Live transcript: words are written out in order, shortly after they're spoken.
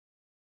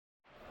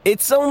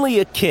It's only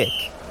a kick,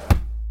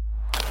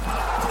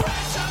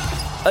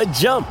 a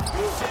jump,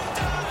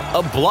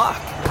 a block.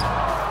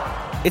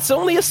 It's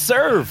only a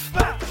serve.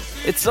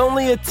 It's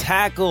only a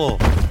tackle,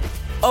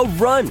 a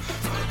run.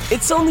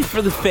 It's only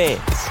for the fans.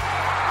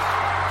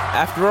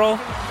 After all,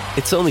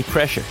 it's only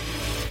pressure.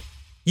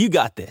 You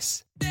got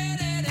this.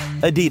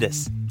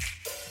 Adidas.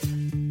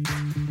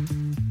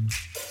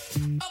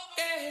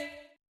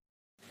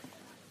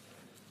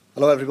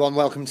 Hello everyone,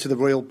 welcome to the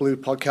Royal Blue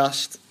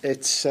Podcast.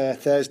 It's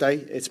Thursday,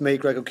 it's me,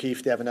 Greg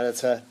O'Keefe, the Evan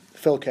editor,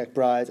 Phil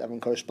Kirkbride, Evan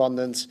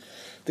correspondent,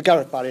 the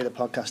Gareth Barry of the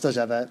podcast as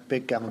ever,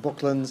 Big Gavin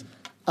Buckland,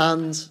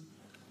 and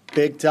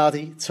Big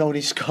Daddy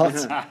Tony Scott.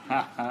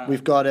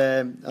 We've got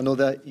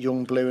another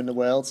young blue in the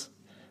world,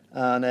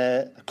 and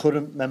a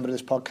current member of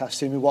this podcast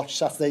who watched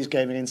Saturday's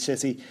game against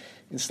City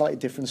in slightly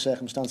different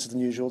circumstances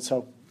than usual.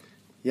 So,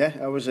 yeah,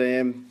 I was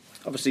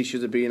obviously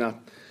should have been at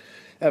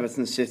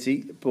Everton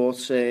City,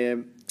 but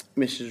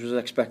Mrs was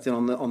expecting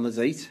on the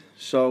date,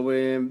 so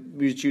we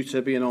were due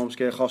to be in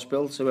Ormskirk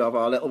Hospital to have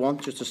our little one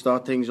just to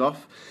start things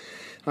off.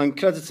 And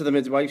credit to the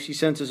midwife, she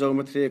sent us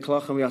home at 3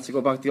 o'clock and we had to go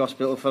back to the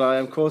hospital for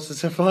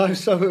 5:15,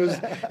 so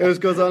it was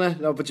good on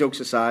it. No, but jokes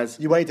aside.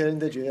 You weighed it in,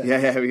 did you?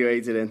 Yeah, we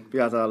weighed it in. We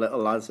had our little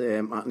lads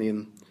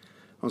Anthony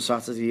on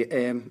Saturday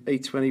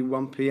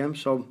 8:21 p.m,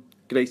 so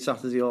great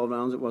Saturday all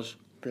round it was.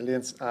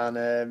 Brilliant.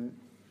 And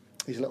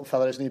he's a little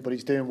fella, isn't he? But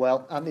he's doing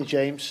well. Anthony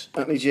James,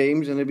 and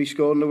he'll be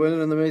scoring the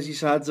winner in the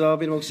Merseyside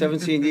derby in about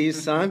 17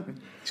 years'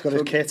 time. He's got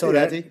his kit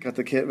already. Yeah, got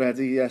the kit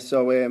ready, yeah.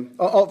 So,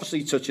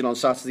 obviously touching on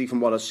Saturday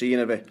from what I've seen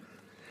of it,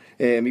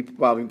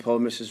 while Paul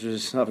Mrs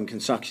was having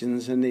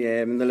contractions in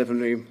the living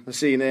room, I've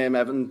seen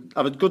Evan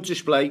have a good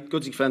display,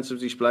 good defensive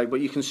display,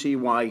 but you can see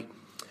why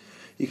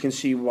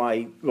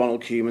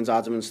Ronald Koeman's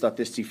adamant that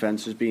this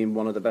defence has been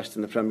one of the best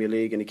in the Premier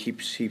League, and he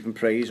keeps heaping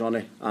praise on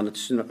it, and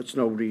it's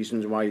no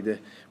reason why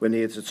we're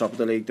near to the top of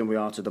the league than we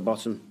are to the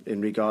bottom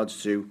in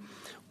regards to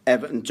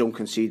Everton don't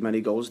concede many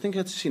goals. I think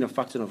I've seen a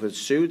fact enough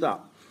it's true that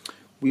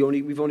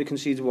we've only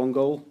conceded one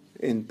goal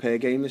per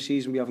game this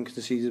season. We haven't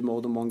conceded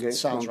more than one goal.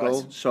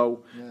 Right.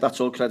 So that's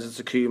all credit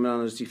to Koeman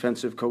and his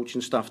defensive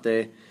coaching staff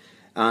there.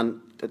 And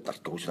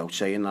that goes without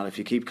saying that if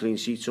you keep clean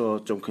sheets or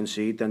don't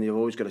concede, then you've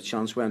always got a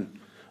chance when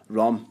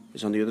Rom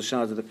is on the other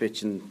side of the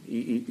pitch, and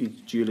he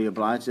duly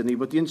obliged, didn't he?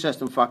 But the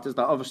interesting fact is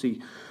that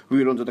obviously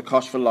we were under the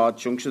cosh for large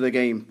chunks of the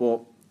game,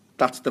 but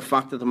that's the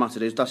fact of the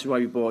matter is that's why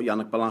we bought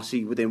Yannick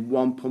Bolasie. Within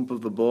one pump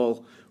of the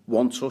ball,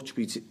 one touch,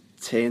 we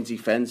turned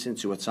defence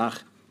into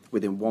attack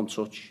within one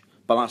touch.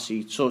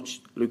 Bolasie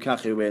touched,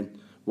 Lukaku in,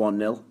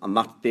 1-0, and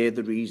they're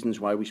the reasons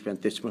why we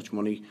spent this much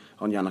money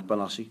on Yannick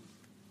Bolasie.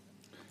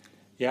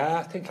 Yeah,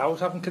 I think I was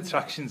having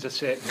contractions at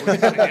certain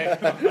points in the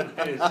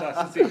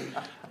game.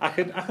 I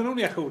can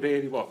only echo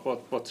really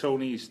what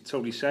Tony's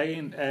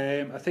saying.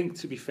 I think,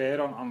 to be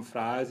fair, on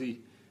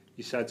Friday,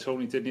 you said,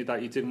 Tony, didn't you,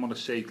 that you didn't want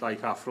to see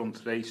like our front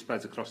three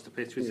spread across the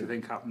pitch, which I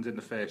think happened in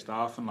the first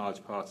half and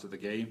large parts of the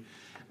game.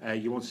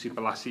 You want to see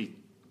Bolasie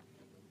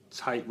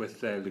tight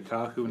with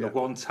Lukaku, and the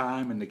one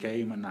time in the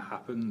game when that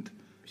happened,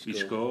 he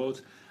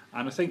scored.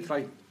 And I think,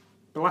 like,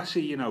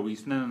 Bolasie, you know,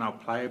 he's an in and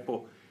out player,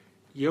 but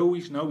you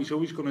always know he's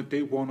always going to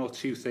do one or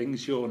two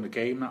things during the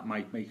game that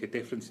might make a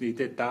difference, and he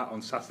did that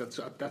on Saturday.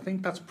 So I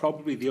think that's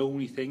probably the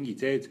only thing he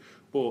did,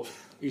 but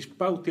he's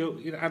about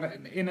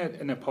and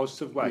in a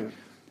positive way.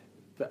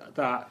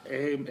 That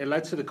it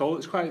led to the goal.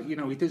 It's quite, you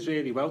know, he did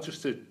really well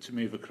just to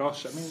move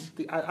across. I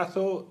mean, I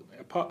thought,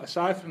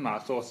 aside from that, I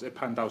thought it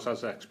panned out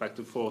as I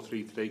expected,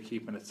 4-3-3,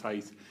 keeping it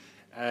tight.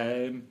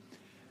 The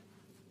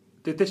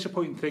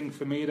disappointing thing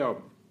for me,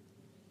 though,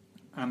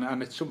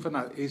 and it's something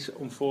that is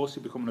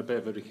unfortunately becoming a bit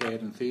of a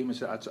recurring theme,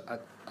 is that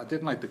I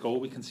didn't like the goal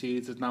we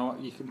conceded. Now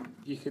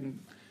you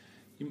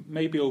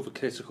may be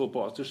overcritical,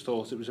 but I just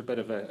thought it was a bit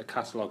of a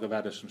catalogue of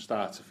errors from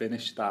start to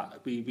finish. That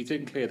we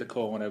didn't clear the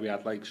corner. We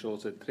had like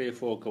sort of 3 or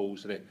 4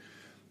 goals in it.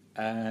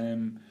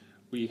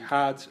 We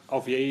had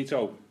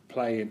Oviedo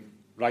playing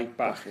right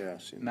back.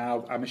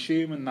 Now I'm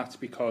assuming that's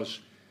because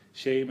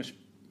Seamus,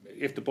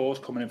 if the ball's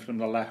coming in from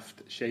the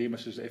left,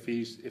 Seamus is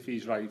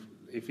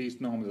if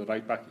he's normally the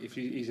right back, if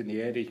he's in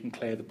the air, he can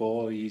clear the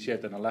ball easier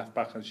than a left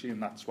back. I assume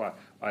that's why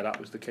that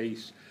was the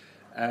case.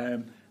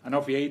 And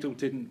Oviedo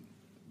didn't,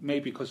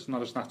 maybe because it's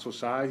not his natural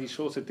side, he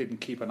sort of didn't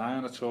keep an eye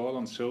on it at all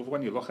on Silva.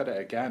 When you look at it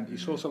again,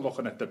 he's sort of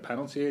looking at the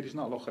penalty here, he's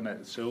not looking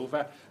at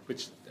Silva,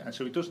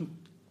 so he doesn't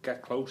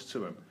get close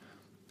to him.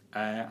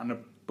 And the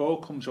ball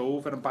comes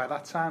over, and by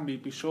that time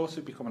we sort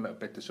of become a little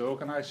bit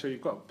disorganised. So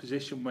you've got a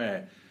position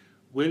where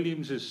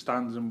Williams is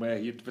standing where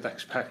you would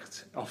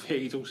expect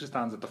Oviedo to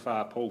stand at the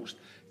far post.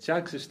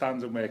 Jags is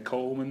standing where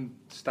Coleman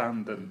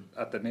standing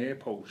at the near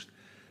post.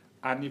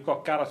 And you've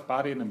got Gareth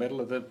Barry in the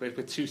middle of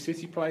with 2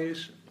 City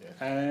players.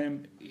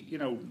 You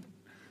know,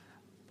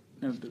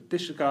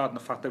 disregarding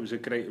the fact that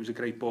it was a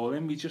great ball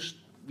in,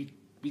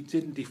 we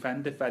didn't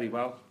defend it very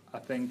well. I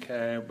think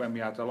when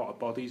we had a lot of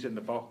bodies in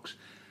the box,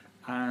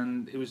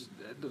 and it was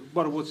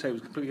what I would say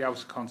was completely out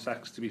of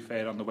context, to be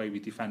fair, on the way we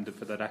defended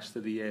for the rest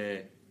of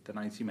the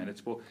 90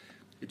 minutes. But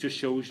it just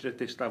shows you at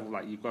this level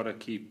that you've got to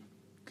keep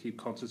keep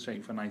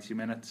concentrating for 90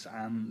 minutes,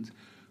 and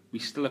we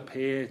still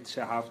appear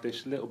to have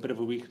this little bit of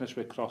a weakness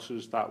with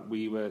crosses that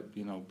we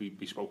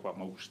spoke about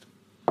most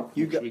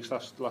weeks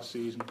last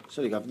season.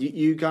 Sorry, Gav,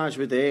 you guys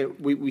were there.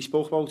 We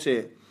spoke about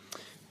it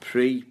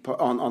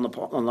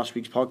on last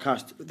week's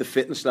podcast, the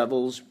fitness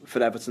levels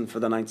for Everton for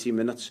the 90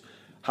 minutes.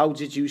 How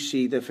did you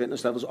see the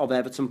fitness levels of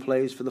Everton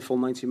players for the full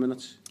 90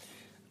 minutes?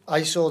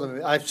 I've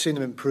seen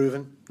them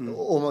improving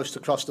almost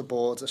across the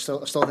board. I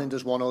still think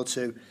there's one or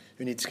two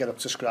who need to get up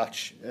to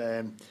scratch.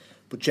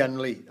 But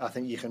generally, I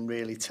think you can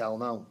really tell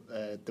now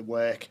the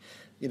work.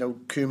 You know,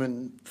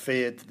 Koeman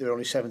feared they were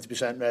only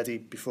 70% ready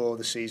before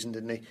the season,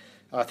 didn't he?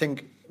 I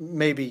think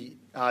maybe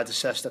I'd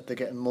assess that they're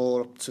getting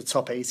more up to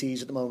top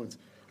 80s at the moment.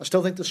 I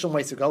still think there's some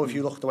way to go. If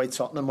you look at the way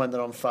Tottenham, when they're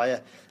on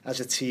fire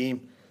as a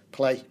team,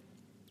 play,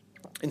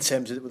 in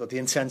terms of the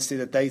intensity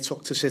that they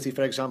took to City,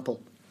 for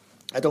example,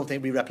 I don't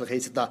think we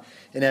replicated that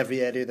in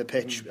every area of the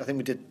pitch. I think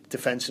we did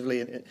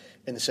defensively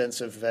in the sense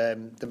of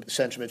the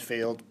central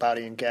midfield,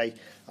 Barry and Gay,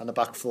 and the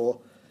back four.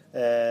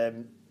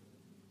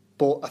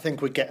 But I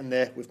think we're getting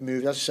there. We've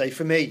moved. As I say,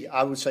 for me,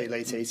 I would say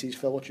late 80s.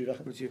 Phil, what do you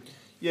reckon? Would you?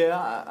 Yeah,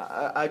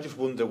 I just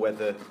wonder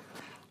whether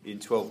in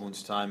 12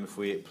 months' time, if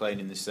we're playing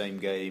in the same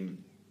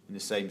game, in the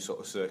same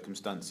sort of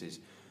circumstances,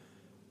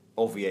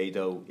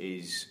 Oviedo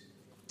is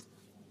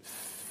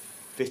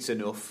fit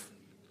enough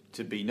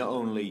to be not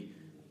only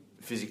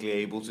physically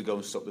able to go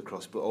and stop the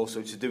cross, but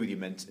also to do with your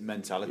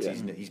mentality.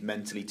 Yeah. He's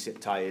mentally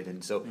tired,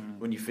 and so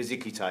when you're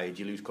physically tired,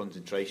 you lose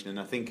concentration. And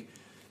I think,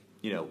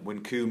 you know,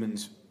 when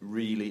Koeman's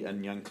really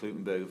and Jan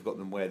Klutenberg have got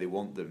them where they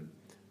want them,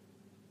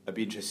 I'd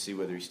be interested to see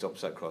whether he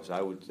stops that cross.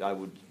 I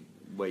would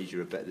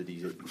wager a bet that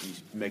he's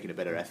making a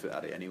better effort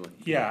at it anyway.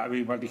 Yeah, I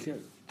mean,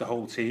 the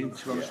whole team,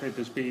 to be honest with you,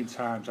 there's been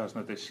times,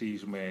 hasn't there, this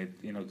season where,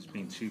 you know, there's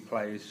been two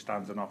players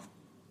standing off,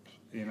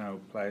 you know,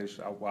 players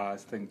out wide, I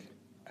think.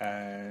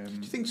 Do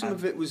you think some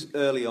of it was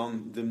early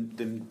on,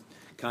 them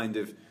kind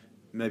of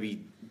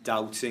maybe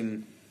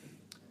doubting,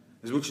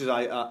 as much as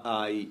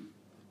I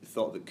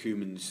thought that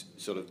Koeman's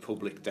sort of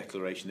public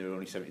declaration they were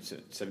only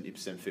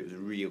 70% fit was a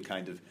real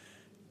kind of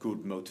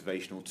good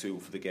motivational tool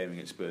for the game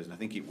against Spurs, and I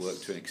think it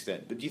worked to an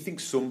extent. But do you think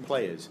some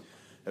players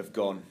have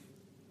gone,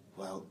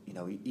 well, you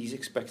know, he's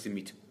expecting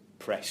me to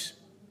press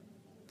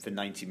for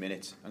 90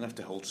 minutes. I'm going to have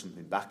to hold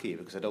something back here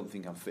because I don't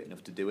think I'm fit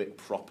enough to do it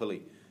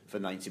properly for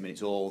 90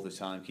 minutes all the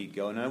time, keep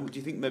going. Now, do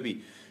you think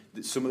maybe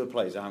that some of the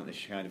players are having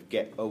to kind of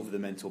get over the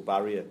mental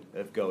barrier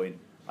of going,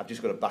 I've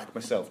just got to back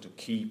myself to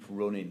keep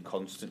running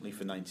constantly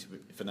for 90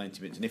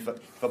 minutes, and if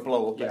I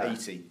blow up at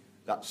 80,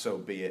 that's so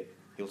be it.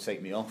 He'll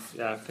take me off.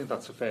 Yeah, I think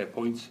that's a fair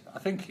point. I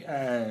think,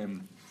 I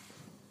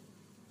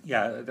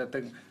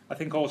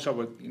think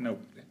also, you know,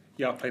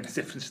 you are playing a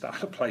different style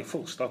of play,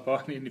 full stop,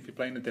 aren't you? And if you're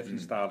playing a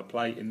different style of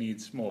play, it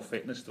needs more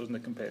fitness, doesn't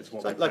it, compared to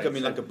what we like, I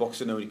mean, like a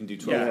boxer knows you can do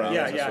 12 rounds.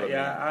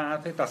 I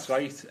think that's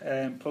right.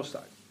 Plus,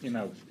 you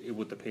know, it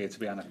would appear to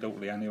be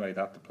anecdotally anyway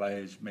that the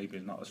players maybe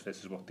not as fit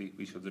as what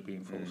we should have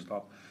been, full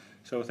stop.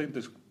 So I think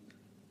there's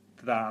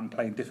that and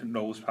playing different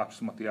roles perhaps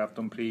than what they have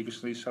done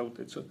previously. So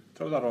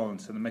throw that all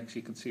into the mix.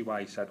 You can see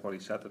why he said what he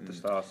said at the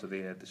start of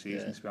the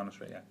season, to be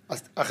honest with you.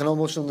 I can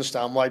almost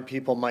understand why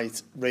people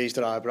might raise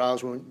their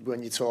eyebrows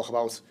when you talk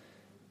about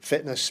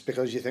fitness,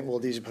 because you think, well,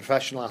 these are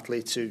professional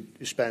athletes who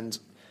spend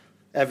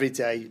every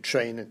day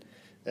training.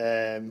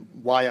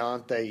 Why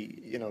aren't they,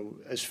 you know,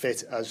 as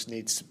fit as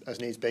needs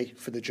be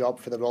for the job,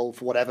 for the role,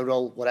 for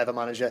whatever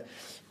manager?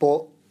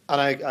 But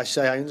I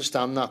say I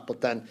understand that,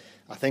 but then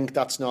I think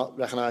that's not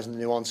recognising the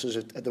nuances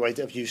of the way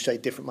that you say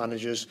different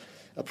managers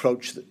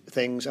approach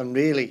things. And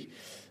really,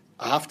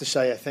 I have to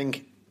say, I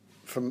think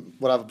from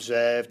what I've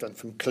observed and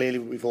from clearly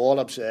what we've all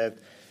observed,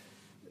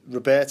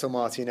 Roberto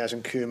Martinez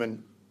and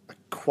Koeman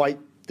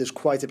there's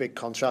quite a big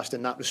contrast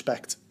in that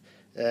respect.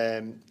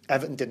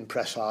 Everton didn't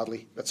press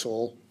hardly at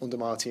all under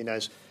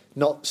Martinez.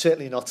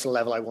 Certainly not to the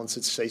level I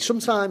wanted to see.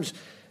 Sometimes,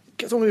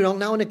 don't get me wrong,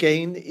 now and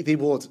again they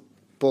would,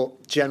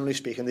 but generally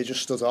speaking, they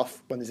just stood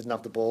off when they didn't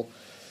have the ball.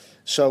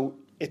 So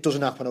it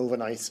doesn't happen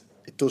overnight.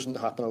 And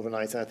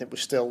I think we're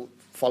still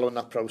following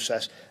that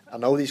process. I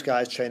know these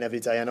guys train every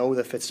day. I know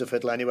they're fit as a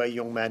fiddle anyway,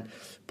 young men.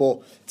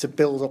 But to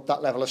build up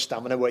that level of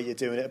stamina where you're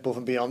doing it above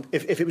and beyond,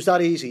 if it was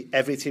that easy,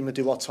 every team would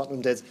do what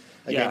Tottenham did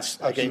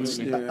against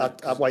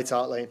at White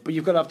Hart Lane. But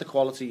you've got to have the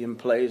quality in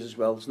players as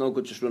well. It's no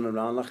good just running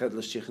around like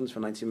headless chickens for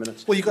 90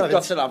 minutes. Well, you've got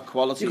to have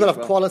quality. You've got to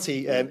have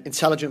quality,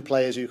 intelligent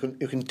players who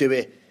can do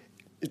it.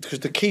 Because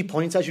the key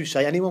point, as you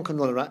say, anyone can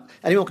run around,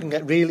 anyone can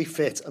get really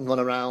fit and run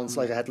around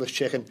like a headless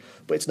chicken,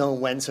 but it's knowing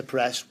when to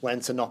press, when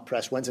to not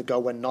press, when to go,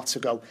 when not to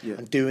go,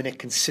 and doing it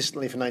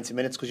consistently for 90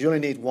 minutes, because you only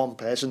need one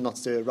person not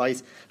to do it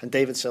right, and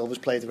David Silva's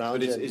played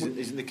around. But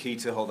isn't the key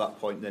to hold that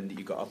point then that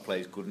you've got to have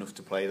players good enough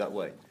to play that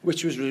way?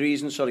 Which was the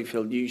reason, sorry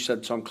Phil, you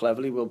said Tom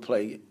Cleverley will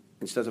play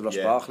instead of Ross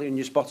Barkley, and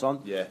you're spot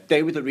on. Yeah.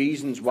 They were the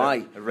reasons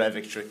why. A rare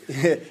victory.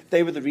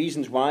 They were the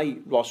reasons why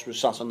Ross was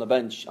sat on the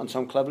bench and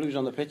Tom Cleverley was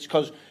on the pitch,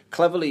 because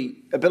Cleverley,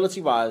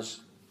 ability-wise,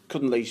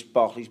 couldn't lace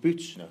Barkley's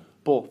boots. No.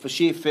 But for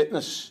sheer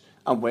fitness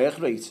and work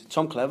rate,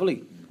 Tom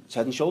Cleverley is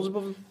head and shoulders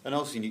above him. And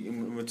also,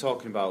 we're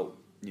talking about,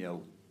 you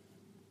know,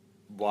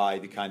 why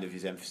the kind of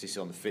his emphasis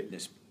on the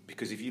fitness.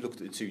 Because if you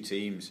looked at the two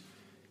teams,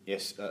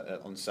 yes,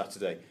 on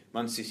Saturday,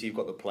 Man City have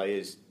got the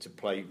players to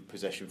play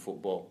possession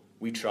football.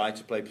 We tried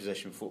to play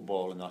possession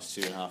football in the last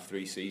 2.5,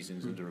 3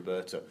 seasons under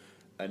Roberto,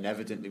 and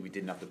evidently we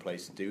didn't have the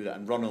players to do that.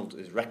 And Ronald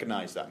has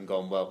recognised that and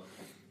gone, well,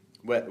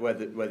 where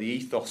the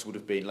ethos would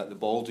have been, let the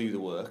ball do the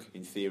work,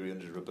 in theory,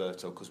 under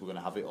Roberto, because we're going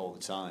to have it all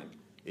the time.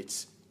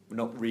 We're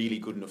not really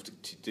good enough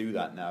to do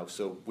that now,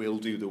 so we'll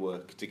do the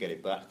work to get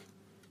it back.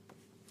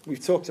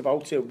 We've talked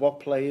about it. What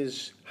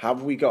players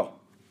have we got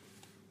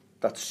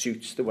that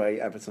suits the way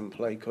Everton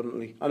play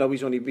currently? I know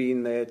he's only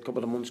been there a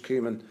couple of months,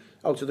 Koeman.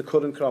 Out of the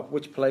current crop,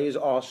 which players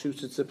are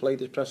suited to play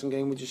this pressing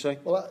game, would you say?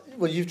 Well,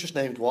 you've just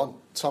named one,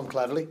 Tom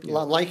Cleverley. Yeah.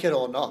 Like it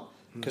or not,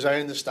 because I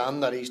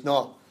understand that he's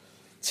not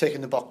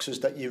ticking the boxes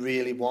that you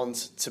really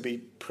want to be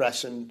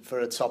pressing for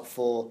a top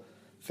 4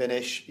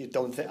 finish.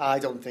 I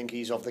don't think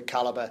he's of the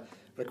calibre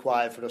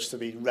required for us to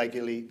be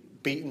regularly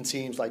beating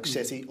teams like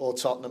City or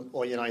Tottenham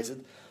or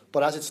United.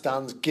 But as it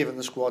stands, given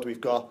the squad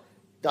we've got,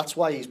 that's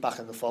why he's back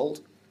in the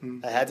fold.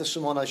 Ahead of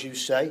someone, as you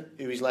say,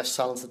 who is less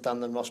talented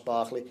than Ross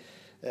Barkley.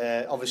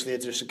 Obviously,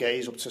 Idrissa Gueye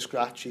is up to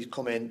scratch. He's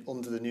come in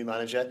under the new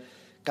manager.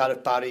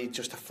 Gareth Barry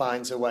just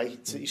finds a way.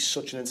 He's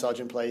such an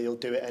intelligent player, he'll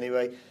do it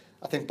anyway.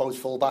 I think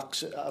both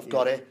fullbacks have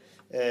got it.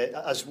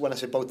 As when I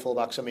say both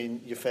fullbacks, I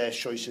mean your first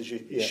choices, your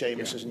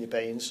Seamuses and your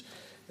Baines.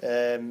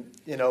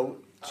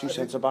 Two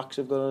centre-backs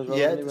have got it as well.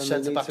 Yeah, the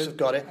centre-backs have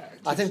got it.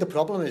 I think the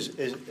problem is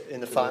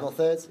in the final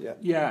third.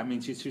 Yeah, I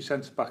mean, your two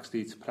centre-backs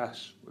need to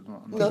press.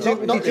 Not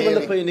really. When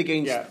they're playing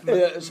against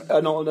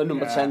a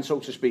number 10, so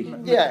to speak.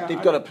 Yeah.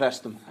 They've got to press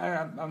them.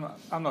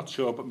 I'm not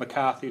sure, but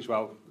McCarthy as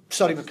well.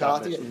 Sorry,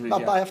 McCarthy.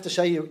 But I have to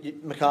say,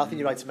 McCarthy,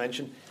 you're right to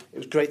mention, it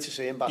was great to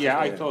see him back. Yeah,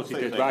 I thought he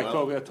did well.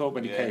 I thought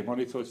when he came on,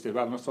 he thought he did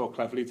well, and I thought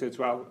Cleverley did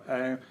well.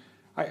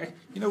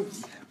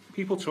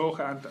 People talk,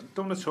 and I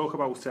don't want to talk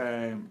about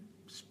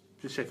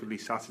specifically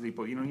Saturday,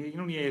 but you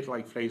hear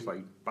like phrases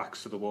like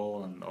backs to the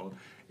wall, and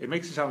it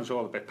makes it sound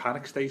all a bit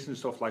panic state and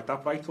stuff like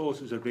that. But I thought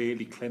it was a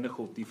really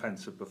clinical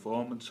defensive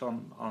performance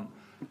on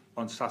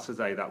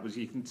Saturday. That was,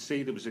 you can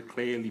see there was a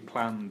clearly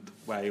planned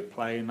way of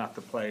playing that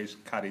the players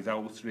carried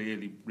out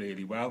really,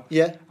 really well.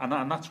 Yeah,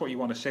 and that's what you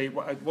want to see.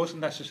 It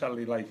wasn't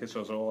necessarily like it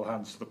was all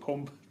hands to the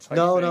pump type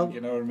thing.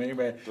 You know what I mean?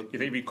 Where you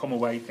think we come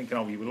away thinking,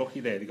 oh, we were lucky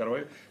there, they got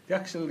away. They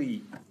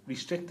actually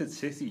restricted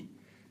City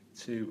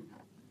to.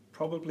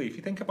 Probably, if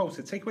you think about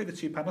it, take away the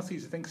 2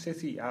 penalties, I think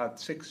City had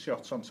 6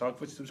 shots on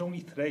target, which there was only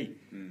 3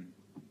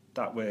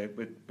 that were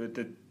with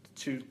the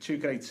two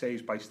great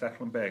saves by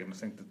Stecklenberg, and I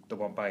think the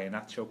one by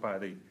Iheanacho by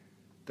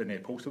the near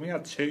post. And we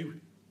had 2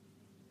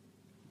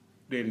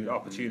 really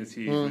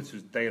opportunities, which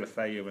was De La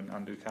Feu and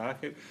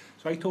Lukaku.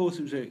 So I thought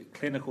it was a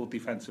clinical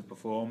defensive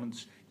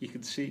performance. You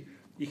could see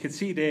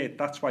there,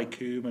 that's why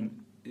Koeman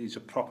is a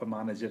proper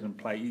manager and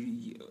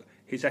play.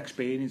 His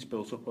experience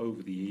built up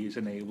over the years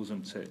enables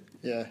him to.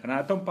 Yeah. And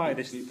I don't buy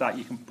this that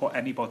you can put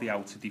anybody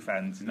out to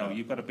defend. No,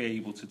 you've got to be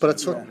able to. But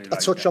I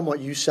touch on what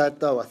you said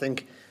though. I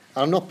think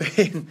I'm not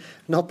being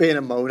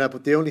a moaner,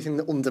 but the only thing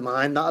that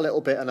undermined that a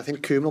little bit, and I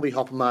think Koeman will be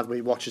hopping mad when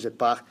he watches it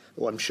back.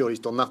 Well, I'm sure he's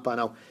done that by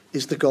now.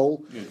 Is the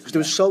goal, because it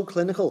was so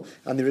clinical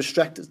and they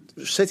restricted.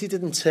 City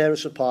didn't tear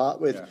us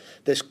apart with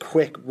this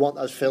quick one,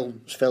 as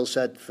Phil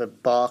said, for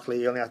Barkley.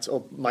 He only had to,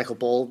 or Michael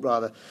Ball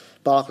rather.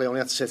 Barkley only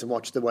had to sit and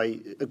watch the way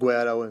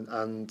Aguero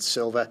and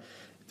Silva.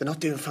 They're not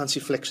doing fancy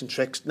flicks and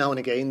tricks. Now and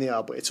again they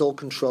are, but it's all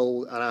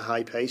controlled and at a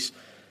high pace.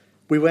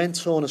 We weren't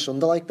torn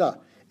asunder like that.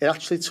 It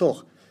actually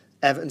took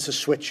Everton to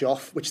switch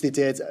off, which they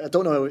did. I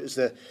don't know, it was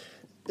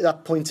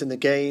that point in the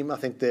game. I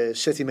think the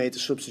City made the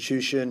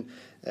substitution.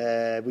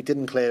 We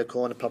didn't clear the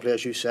corner properly,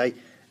 as you say.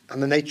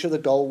 And the nature of the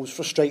goal was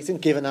frustrating,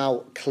 given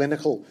how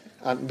clinical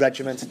and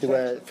regimented they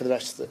were for the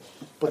rest of it.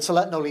 But to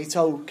let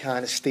Nolito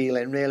kind of steal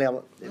in, really, it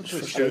was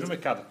frustrating.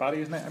 With Gareth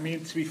Barry, isn't it? I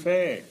mean, to be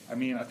fair, I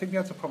think they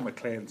had a problem with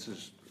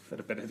clearances for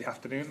a bit of the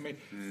afternoon. I mean,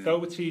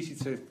 though it's easy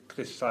to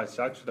criticise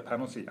Sags for the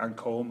penalty and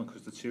Coleman,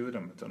 because the two of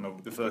them, I don't know.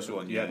 The first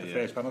one,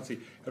 first penalty.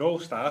 It all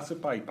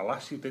started by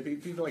Balassi.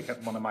 Did he like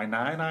one of my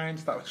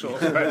 9-irons that was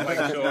sort of like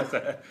 40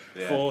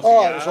 it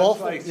was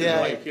awful.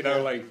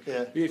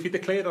 If you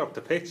declare it up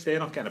the pitch, they're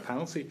not getting a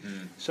penalty.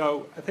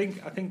 So I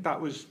think that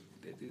was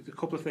a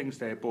couple of things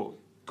there. But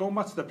going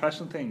back to the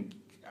pressing thing,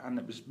 and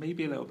it was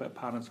maybe a little bit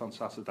apparent on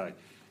Saturday.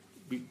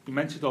 We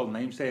mentioned all the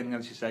names there, and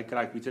as you said,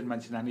 Greg, we didn't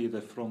mention any of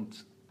the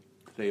front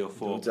 3 or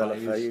 4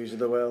 players of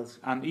the world,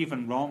 and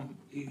even Rom,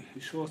 he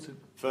sort of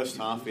first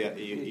half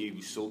he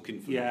was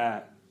sulking for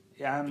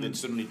and then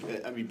suddenly,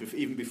 I mean,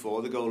 even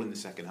before the goal in the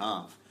second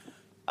half,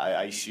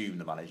 I assume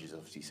the manager's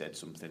obviously said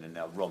something, and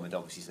now Rom had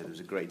obviously said there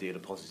was a great deal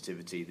of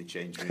positivity in the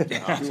change room.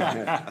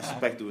 I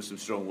suspect there was some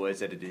strong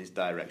words headed in his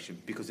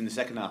direction, because in the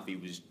second half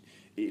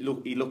he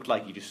looked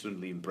like he just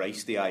suddenly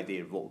embraced the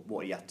idea of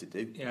what he had to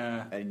do,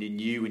 and he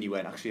knew when he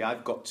went, actually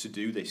I've got to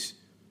do this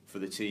for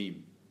the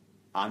team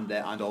and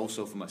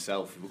also for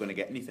myself if we're going to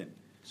get anything.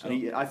 So,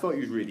 and I thought he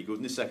was really good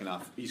in the second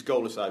half. His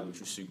goal aside, which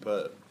was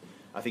superb,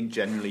 I think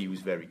generally he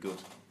was very good.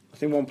 I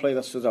think one play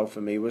that stood out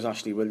for me was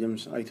Ashley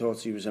Williams. I thought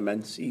he was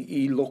immense.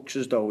 He looks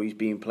as though he's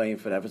been playing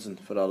for Everton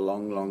for a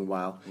long, long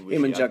while.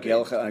 Him and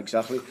Jagielka,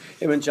 exactly.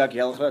 Him and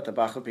Jagielka at the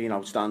back have been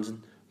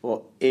outstanding.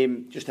 But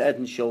him, just head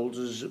and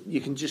shoulders,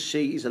 you can just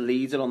see he's a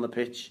leader on the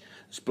pitch.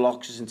 His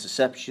blocks, his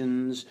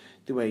interceptions,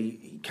 the way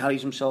he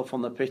carries himself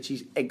on the pitch,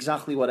 he's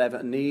exactly what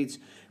Everton needs,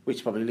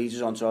 which probably leads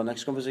us on to our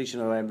next conversation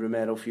around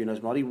Romero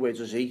Funes Mori. Where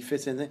does he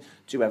fit in there?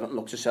 Do Everton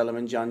look to sell him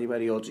in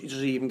January, or does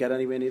he even get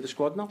anywhere near the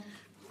squad now?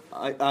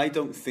 I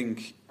don't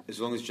think, as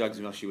long as Jags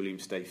and Ashley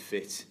Williams stay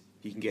fit,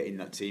 he can get in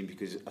that team,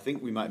 because I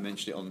think we might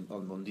mention it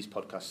on Monday's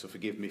podcast, so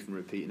forgive me for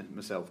repeating it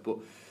myself, but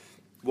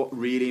what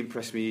really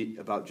impressed me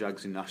about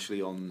Jags and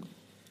Ashley on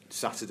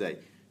Saturday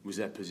was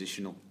their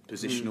positional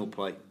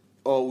play.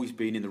 Always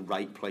being in the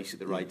right place at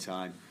the right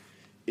time.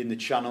 In the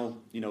channel,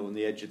 on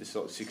the edge of the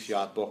sort of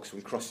 6-yard box,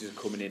 when crosses are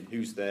coming in,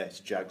 who's there? It's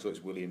Jags or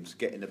it's Williams.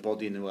 Getting the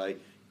body in the way,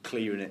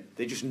 clearing it.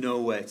 They just know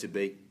where to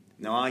be.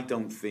 Now, I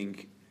don't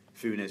think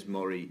Funes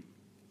Mori,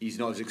 he's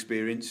not as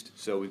experienced,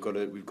 so we've got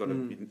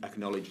to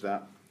acknowledge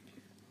that.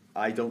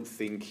 I don't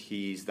think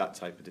he's that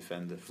type of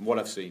defender, from what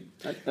I've seen.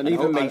 And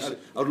even I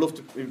would love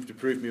him to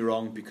prove me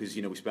wrong, because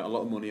we spent a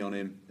lot of money on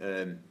him,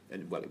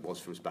 and well, it was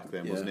for us back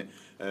then, wasn't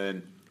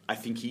it? I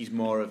think he's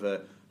more of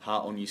a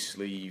heart on your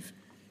sleeve,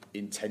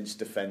 intense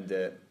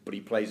defender, but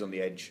he plays on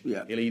the edge.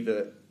 Yeah. He'll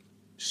either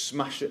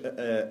smash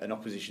an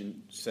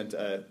opposition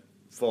centre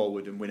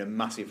forward and win a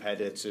massive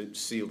header to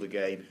seal the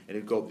game, and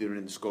he'll go up there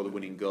and score the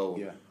winning goal,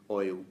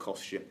 or he'll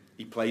cost you.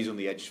 He plays on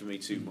the edge for me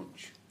too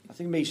much. I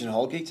think Mason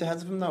Holgate's ahead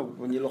of him now,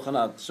 when you're looking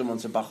at someone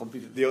to back up.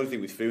 The only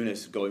thing with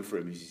Funes going for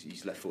him is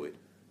he's left-footed.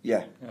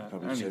 Yeah,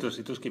 and he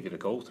does give you the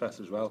goal threat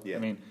as well. Yeah. I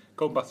mean,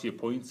 going back to your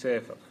point,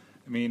 it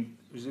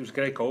was a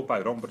great goal by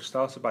Ron, but it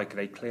started by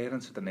great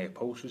clearance at the near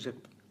post. Was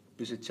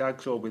it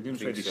Jags or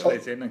Williams where he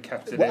slid in and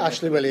kept it in?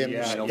 Ashley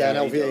Williams,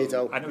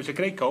 Oviedo. And it was a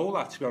great goal,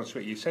 to be honest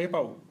with you. You say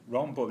about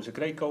Ron, but it was a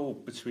great goal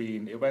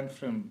between, it went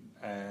from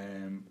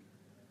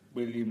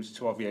Williams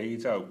to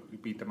Oviedo, who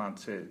beat the man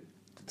to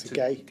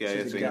Gay.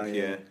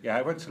 Yeah,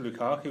 I went to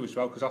Lukaku as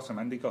well, because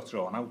Otamendi got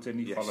drawn out,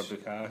 didn't he? Yes. Followed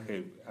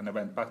Lukaku, and I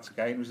went back to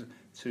Gay, and it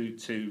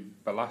was to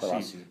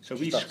Balassi. So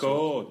we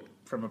scored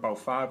from about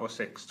 5 or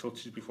 6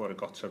 touches before it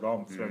got to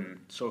Rom, from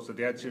sort of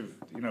the edge of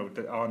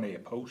our near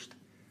post.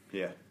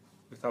 Yeah.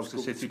 Without the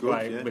City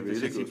player, with the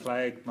City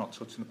player not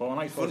touching the ball, and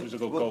I thought it was a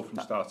good goal from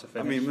start to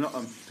finish. I mean,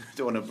 I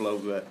don't want to blow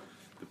the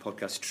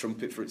podcast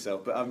trumpet for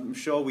itself, but I'm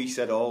sure we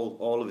said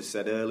all of us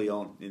said early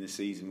on in the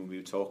season when we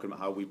were talking about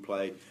how we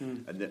play,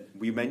 and that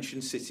we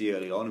mentioned City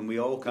early on, and we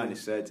all kind of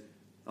said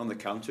on the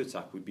counter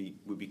attack we'd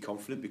be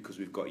confident because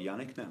we've got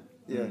Yannick now.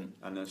 Yeah,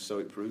 and so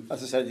it proved.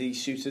 As I said, he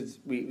suited.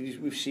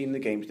 We've seen the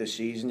games this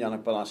season.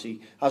 Yannick Balassi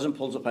hasn't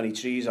pulled up any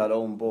trees at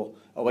home, but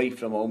away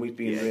from home he's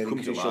been really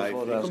crucial for us. He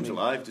comes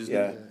alive, doesn't he?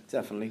 Yeah,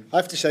 definitely. I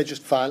have to say,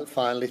 just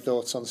finally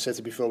thoughts on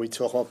City before we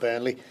talk about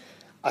Burnley.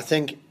 I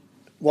think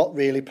what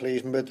really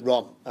pleased me with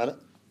Ron, and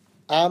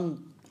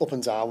I'm up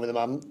and down with him.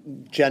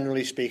 I'm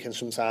generally speaking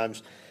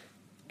sometimes,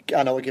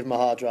 I know I give him a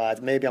hard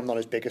ride. Maybe I'm not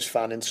his biggest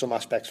fan in some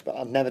aspects, but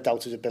I've never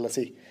doubted his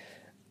ability.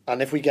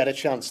 And if we get a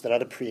chance, they're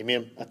at a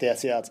premium at the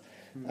Etihad,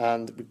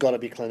 and we've got to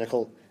be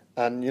clinical.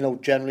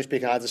 And, generally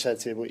speaking, I just said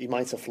to him, he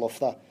might have fluffed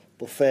that,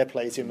 but fair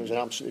play to him. It was an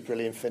absolutely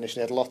brilliant finish. He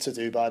had a lot to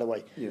do, by the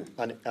way,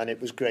 and it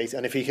was great.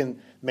 And if he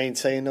can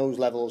maintain those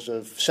levels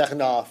of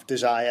second half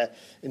desire,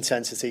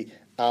 intensity,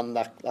 and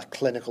that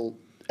clinical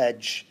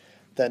edge,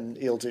 then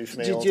he'll do for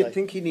me all day. Do you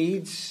think he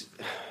needs,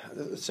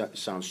 it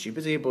sounds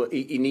stupid here, but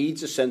he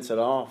needs a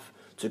centre-half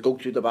to go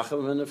through the back of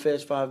him in the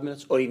first 5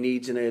 minutes, or he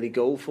needs an early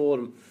goal for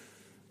him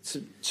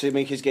to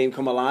make his game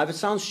come alive? It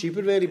sounds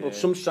stupid really, but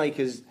some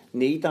strikers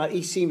need that.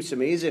 He seems to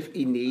me as if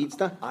he needs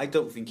that. I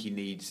don't think he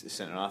needs the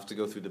centre-half to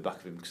go through the back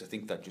of him, because I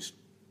think that just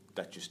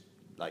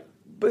like...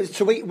 But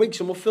to wake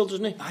him up, Phil,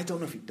 doesn't he? I don't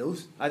know if he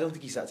does. I don't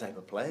think he's that type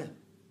of player.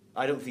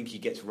 I don't think he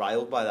gets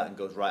riled by that and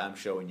goes, right, I'm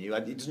showing you.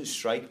 It doesn't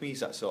strike me as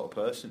that sort of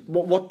person.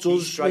 What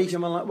does strike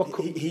him?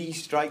 He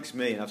strikes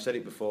me, and I've said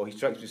it before, he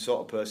strikes me as the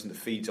sort of person that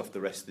feeds off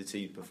the rest of the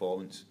team's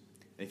performance.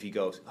 And if he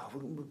goes,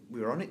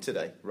 we were on it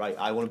today, right,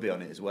 I want to be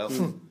on it as well.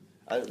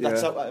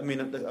 That's how, I mean,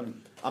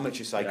 I'm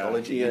amateur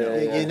psychology.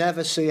 You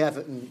never see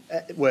Everton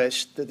where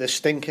they're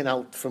stinking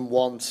out from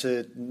 1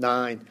 to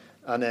 9,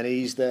 and then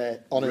he's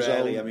there on his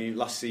own. I mean,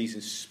 last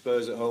season,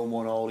 Spurs at home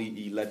 1-1,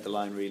 he led the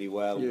line really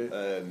well.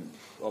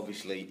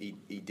 Obviously,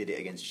 he did it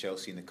against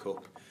Chelsea in the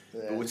Cup.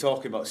 Yeah. But we're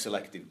talking about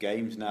selective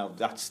games now.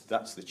 That's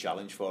the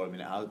challenge for him,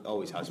 and it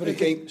always has been.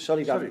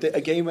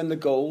 A game when the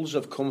goals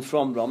have come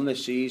from Rom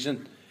this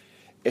season,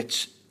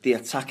 it's the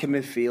attacking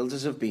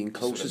midfielders have been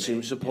closer to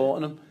him,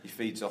 supporting him. He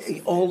feeds off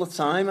all the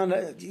time,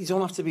 and you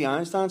don't have to be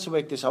Einstein to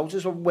work this out.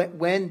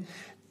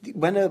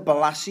 When a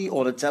Balassi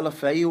or a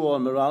Delafeu or a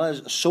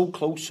Morales are so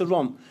close to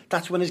Rom,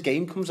 that's when his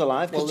game comes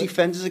alive, because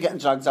defenders are getting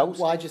dragged out.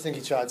 Why do you think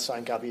he tried to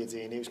sign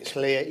Gabbiadini? It was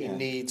clear he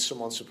needs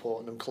someone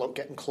supporting him,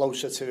 getting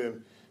closer to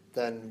him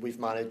than we've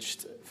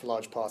managed for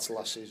large parts of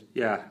last season.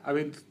 Yeah, I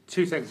mean,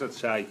 2 things I'd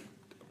say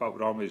about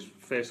Rom is,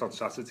 first on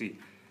Saturday,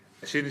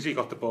 as soon as he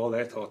got the ball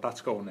there, I thought,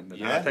 that's going in the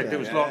net. Yeah, I think there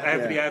was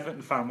every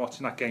Everton fan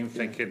watching that game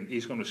thinking,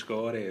 he's going to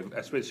score here,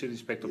 as soon as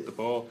he picked up the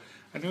ball.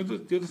 And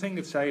the other thing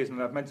I'd say is,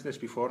 and I've mentioned this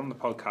before on the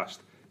podcast,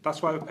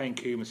 that's why we're paying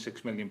Koeman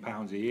 £6 million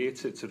a year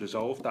to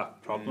resolve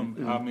that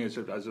problem. I mean, as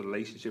a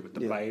relationship with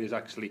the player is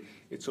actually,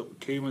 it's up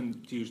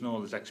Koeman using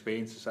all his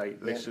experience to say,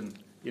 listen,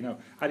 you know,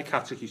 Harry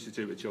Catterick used to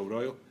do it with Joe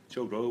Royle.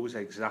 Joe Royle was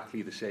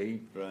exactly the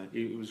same. Right.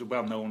 He was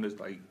well known as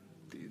like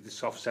the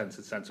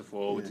soft-centred centre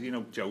forward. You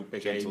know, Joe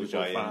Big A was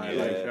giant, fine,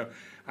 like, you know,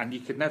 and you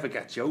could never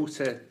get Joe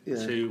to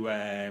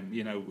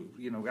you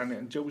know,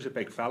 and Joe was a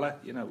big fella.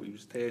 You know, he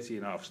was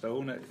 30.5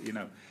 stone. You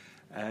know,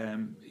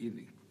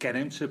 get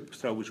him to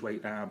throw his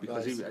weight down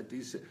because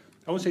he's.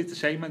 I won't say it's the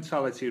same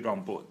mentality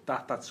Ron, but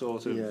that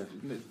sort of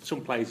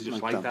some players are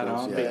just like that,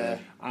 aren't they?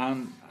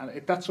 And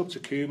that's up to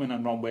Koeman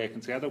and Ron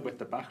working together with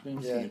the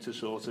backroom team to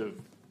sort of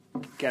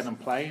get him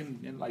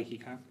playing like he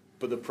can.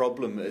 But the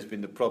problem has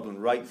been the problem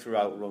right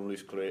throughout Ron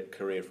Lewis'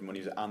 career, from when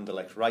he was at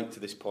Anderlecht right to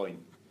this point.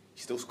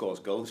 He still scores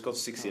goals. He's got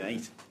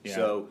 68. Yeah.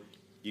 So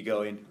you're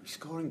going, he's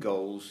scoring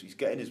goals, he's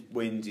getting his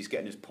wins, he's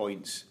getting his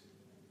points.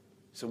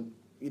 So,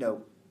 you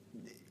know,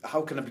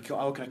 how can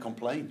I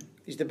complain?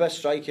 He's the best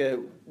striker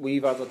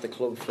we've had at the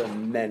club for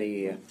many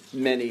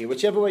years.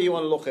 Whichever way you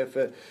want to look at it,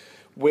 for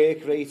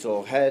work rate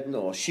or heading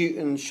or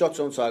shooting, shots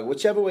on target,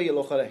 whichever way you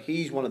look at it,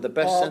 he's one of the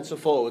best centre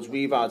forwards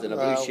we've had in a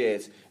blue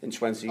shirt in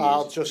 20 years.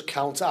 I'll just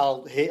count.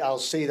 I'll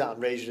see that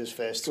and raise his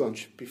first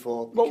touch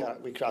before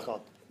we crack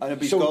on. And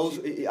his goals,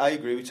 I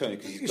agree with Tony,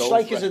 because his goals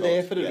strikers are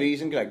there for a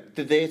reason, Greg.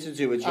 They're there to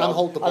do a job. And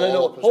hold the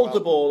ball. Hold the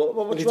ball.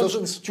 Well, he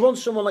doesn't. Do you want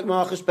someone like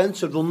Marcus Bent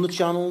to run the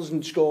channels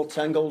and score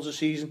 10 goals a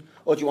season?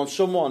 Or do you want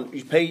someone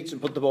who's paid to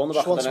put the ball in the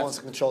back of the net? Someone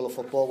to control the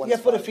football.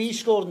 But if he's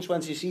scored in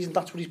 20 a season,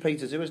 that's what he's paid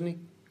to do, isn't he?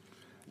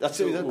 That's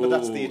it, but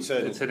that's the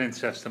eternal. It's an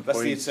interesting that's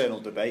point. That's the eternal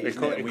debate. It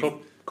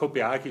could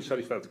be argued.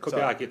 Sorry, Phil. It could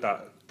be argued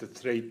that the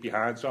three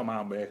behind Rom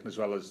aren't working as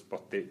well as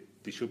what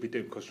they should be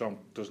doing, because Rom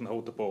doesn't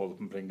hold the ball up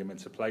and bring him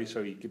into play,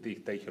 so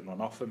they can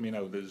run off him. You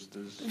know, there's.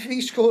 If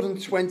he's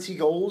scoring 20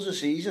 goals a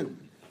season,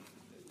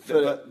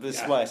 but this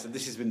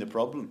has been the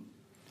problem.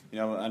 You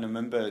know, and I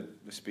remember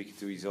speaking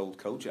to his old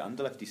coach at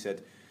Anderlecht. He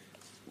said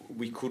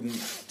we couldn't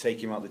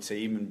take him out of the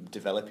team and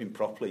develop him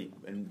properly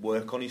and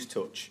work on his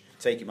touch.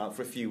 Take him out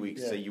for a few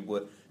weeks, say you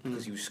were,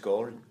 because he was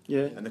scoring.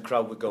 Yeah. And the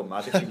crowd would go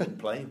mad if he wasn't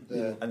playing.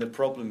 And the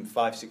problem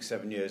 5, 6,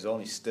 7 years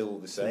on is still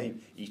the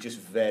same. He's just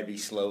very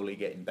slowly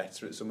getting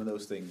better at some of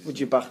those things. Would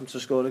you back him to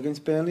score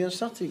against Burnley on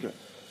Saturday, Greg?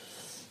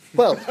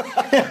 Well,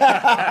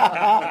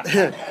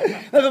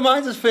 never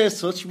mind his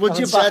first touch. Would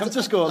you back him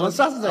to score on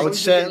Saturday? I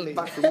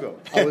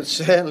would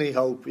certainly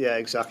hope, yeah,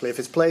 exactly. If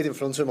it's played in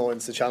front of him or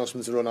into the channels for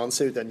him to run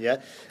onto, then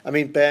yeah. I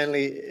mean,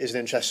 Burnley is an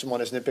interesting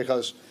one, isn't it?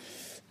 Because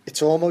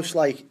it's almost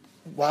like,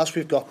 whilst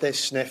we've got this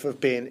sniff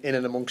of being in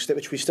and amongst it,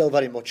 which we still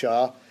very much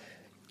are,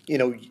 you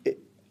know,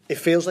 it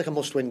feels like a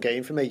must-win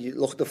game for me. You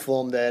look at the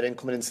form they're in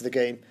coming into the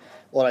game.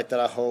 All right,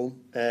 they're at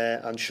home,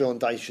 and Sean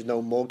Dyche is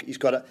no mug. He's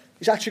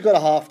actually got a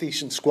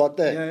half-decent squad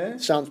there. Yeah.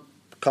 Sounds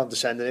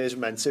condescending, it isn't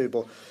meant to,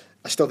 but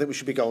I still think we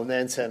should be going there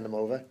and turning them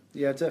over.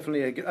 Yeah,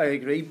 definitely, I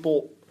agree.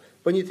 But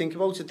when you think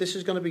about it, this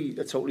is going to be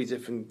a totally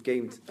different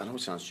game. I know it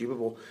sounds stupid,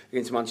 but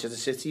against Manchester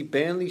City,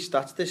 Burnley's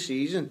stats this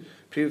season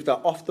prove that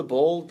off the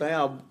ball, they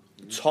are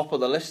top of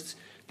the list.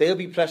 They'll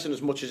be pressing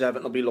as much as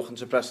Everton will be looking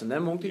to press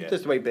them, won't they?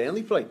 That's the way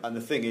Burnley play. And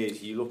the thing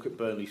is, you look at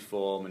Burnley's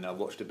form, and I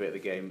watched a bit of the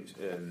game,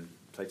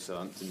 played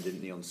Southampton,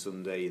 didn't they, on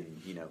Sunday,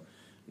 and you know,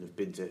 and they've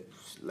been to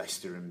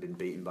Leicester and been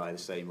beaten by the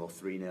same, or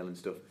 3-0 and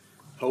stuff.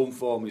 Home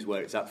form is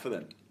where it's at for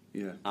them.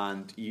 Yeah.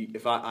 And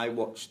if I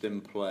watched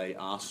them play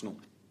Arsenal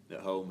at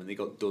home, and they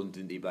got done,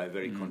 didn't they, by a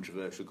very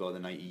controversial goal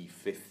in the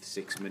 95th,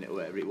 6th minute, or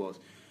whatever it was,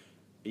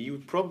 you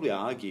would probably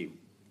argue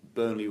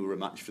Burnley were a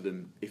match for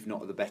them, if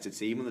not the better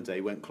team on the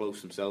day. Went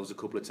close themselves a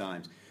couple of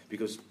times,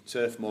 because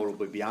Turf Moor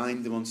will be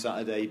behind them on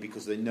Saturday,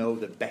 because they know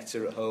they're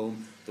better at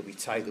home. They'll be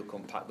tight, they'll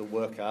compact, they'll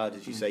work hard,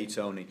 as you say,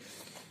 Tony.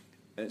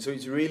 And so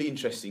it's a really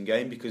interesting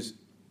game, because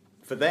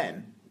for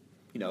them,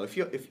 you know,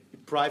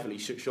 if privately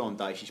Sean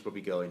Dyche is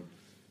probably going,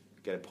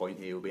 get a point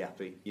here, we'll be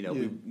happy. You know,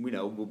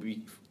 we'll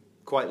be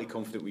quietly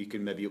confident we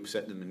can maybe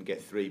upset them and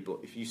get 3. But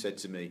if you said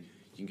to me,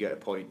 you can get a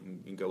point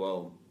and go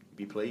home,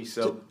 be pleased.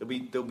 So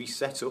they'll be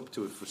set up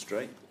to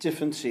frustrate.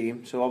 Different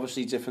team, so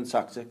obviously different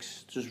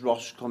tactics. Does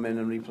Ross come in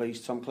and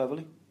replace Tom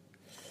Cleverley?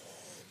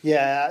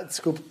 Yeah, it's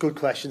a good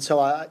question.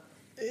 So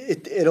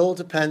it all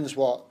depends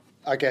what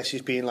I guess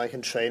he's been like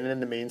in training in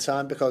the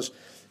meantime, because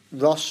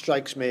Ross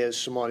strikes me as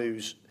someone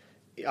who's,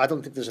 I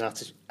don't think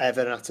there's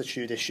ever an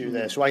attitude issue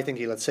there. So I think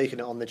he'll have taken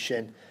it on the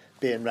chin,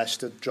 being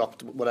rested,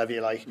 dropped, whatever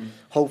you like.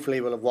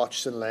 Hopefully we'll have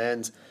watched and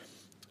learned.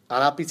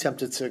 And I'd be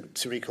tempted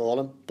to recall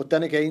him. But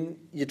then again,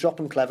 you drop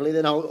him Cleverly.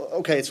 Then,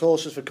 okay, it's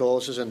horses for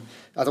courses, and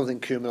I don't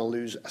think Koeman will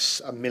lose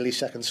a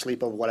millisecond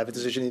sleep over whatever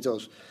decision he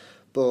does.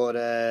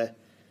 But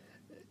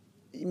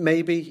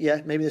maybe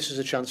this is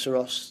a chance for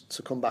us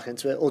to come back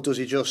into it. Or does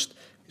he just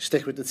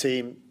stick with the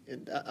team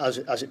as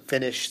it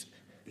finished?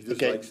 He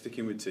does like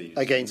sticking with teams.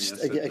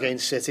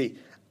 Against City,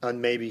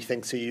 and maybe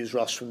think to use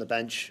Ross from the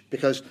bench.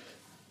 Because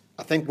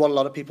I think what a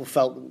lot of people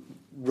felt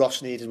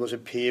Ross needed was a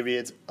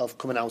period of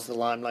coming out of the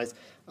limelight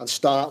and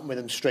starting with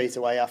him straight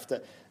away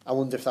after. I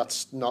wonder if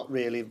that's not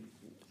really,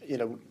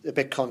 a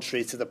bit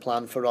contrary to the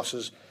plan for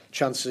Ross's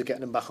chances of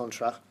getting him back on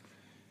track.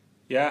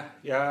 Yeah,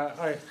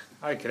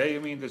 I agree. I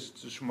mean, there's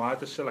some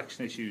wider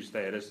selection issues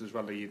there as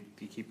well. You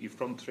keep your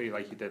front three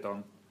like you did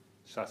on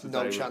Saturday.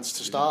 No chance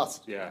to start.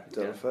 Yeah.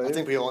 I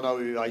think we all know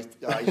who I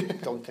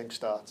don't think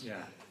starts.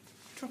 Yeah.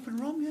 Dropping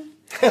Rom, yeah?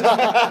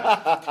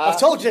 I've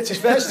told you it's his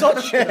first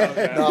touch.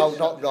 No,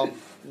 not Rom.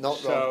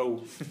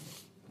 So,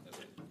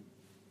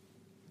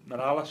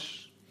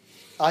 Morales?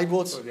 I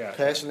would. Yeah.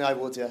 Personally, I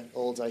would,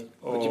 all day.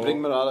 Would you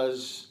bring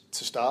Morales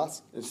to start?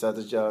 Instead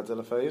of Gerard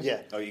Deulofeu?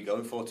 Yeah. Are you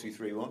going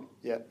 4-2-3-1?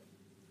 Yeah.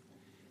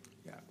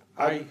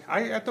 I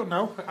don't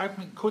know. I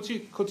mean, could you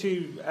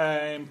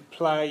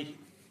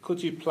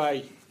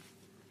play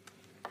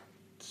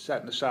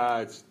setting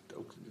aside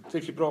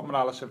if you brought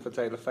Morales in for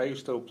Deulofeu,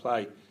 still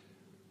play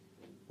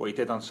what he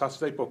did on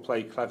Saturday, but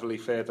play cleverly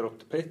further up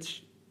the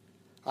pitch?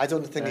 I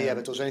don't think he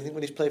ever does anything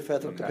when he's played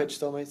further up the pitch,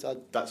 though, mate.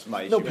 That's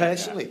my issue. No,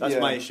 personally. That's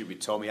my issue with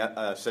Tommy.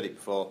 I've said it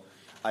before.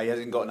 He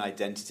hasn't got an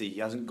identity. He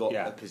hasn't got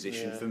a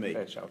position for me.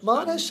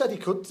 Martinez said he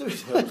could do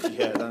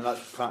it. And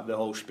that's the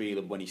whole spiel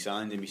of when he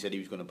signed him. He said he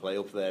was going to play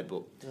up there,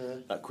 but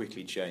that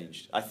quickly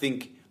changed. I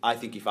think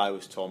if I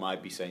was Tom,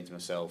 I'd be saying to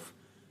myself,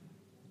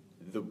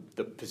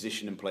 the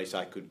position and place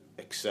I could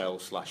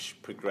excel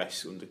 /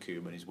 progress under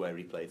Koeman is where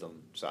he played on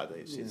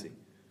Saturday at City.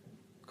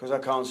 Because I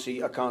can't see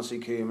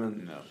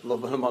Koeman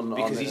loving him on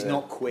because he's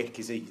not quick,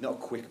 is he? He's not a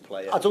quick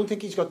player. I don't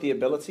think he's got the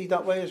ability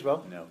that way as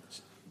well. No.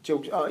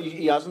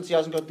 He hasn't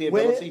got the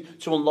ability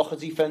to unlock a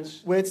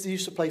defence. Where did he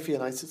used to play for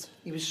United?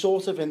 He was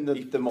sort of in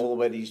the mould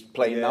where he's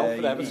playing now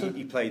for Everton.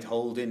 He played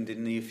holding,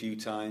 didn't he, a few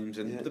times,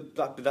 and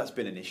that's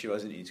been an issue,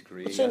 hasn't it, in his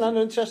career? But saying that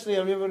in Chester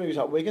area when he was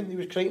at Wigan, he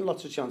was creating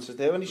lots of chances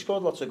there, and he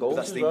scored lots of goals.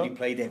 But that's as well. He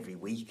played every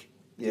week.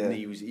 Didn't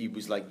he? He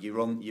was like,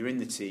 you're in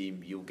the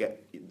team, you'll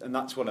get, and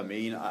that's what I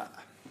mean.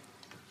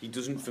 He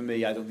doesn't, for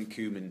me. I don't think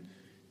Koeman.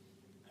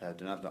 I've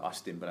not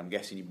asked him, but I'm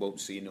guessing he won't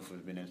see enough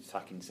of him in an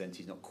attacking sense.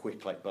 He's not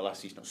quick like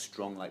Balassi, he's not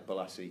strong like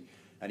Balassi,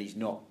 and he's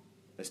not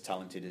as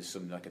talented as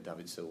something like a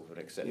David Silva,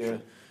 etc. Yeah.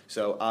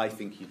 So I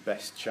think his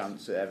best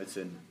chance at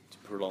Everton to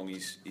prolong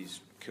his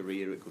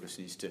career at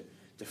Goodison is to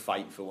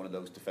fight for one of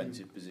those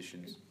defensive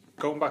positions.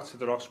 Going back to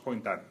the Ross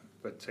point then,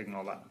 but taking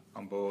all that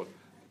on board,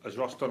 has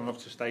Ross done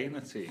enough to stay in the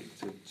team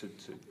to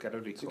get a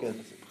recall?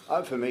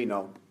 For me,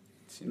 no.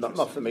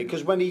 Not for me,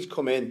 because when he's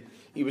come in,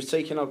 he was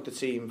taking out the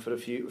team for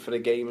a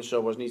game or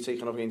so, wasn't he?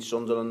 Taking off against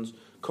Sunderland,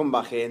 come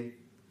back in,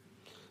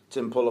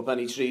 didn't pull up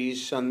any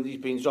trees, and he's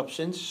been dropped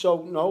since.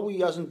 So no, he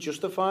hasn't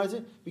justified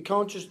it. We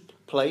can't just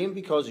play him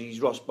because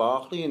he's Ross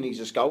Barkley and he's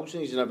a scout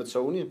and he's an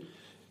Evertonian,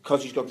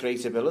 because he's got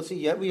great ability.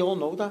 Yeah, we all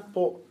know that,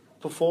 but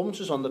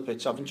performances on the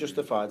pitch haven't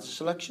justified the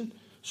selection.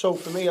 So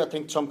for me, I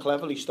think Tom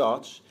Cleverley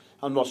starts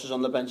and Ross is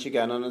on the bench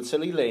again, and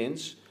until he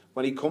learns,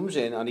 when he comes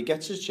in and he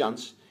gets his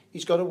chance,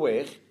 he's got to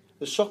work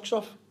his socks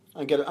off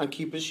and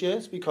keep his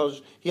shirt,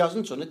 because he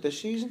hasn't done it this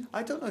season.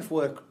 I don't know if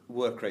work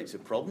rate's a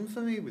problem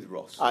for me with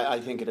Ross. I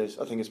think it is.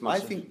 I think it's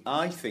massive.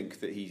 I think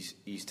that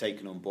he's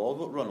taken on board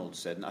what Ronald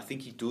said, and I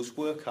think he does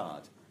work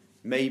hard.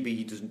 Maybe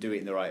he doesn't do it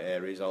in the right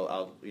areas.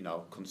 I'll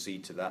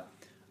concede to that.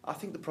 I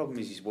think the problem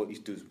is what he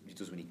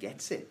does when he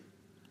gets it.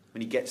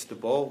 When he gets the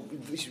ball,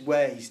 this is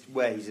where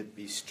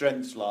his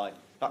strengths lie.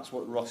 That's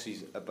what Ross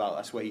is about.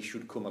 That's where he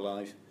should come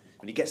alive.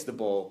 When he gets the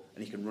ball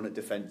and he can run at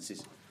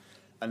defences.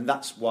 And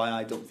that's why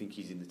I don't think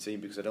he's in the team,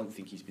 because I don't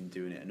think he's been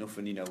doing it enough.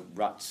 And,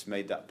 Rats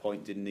made that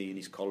point, didn't he, in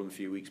his column a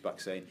few weeks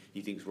back, saying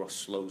he thinks Ross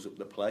slows up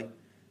the play.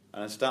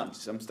 And I'm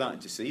starting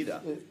to see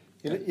that.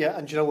 Yeah,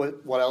 and do you know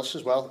what else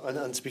as well?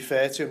 And to be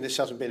fair to him, this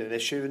hasn't been an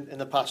issue in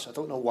the past. I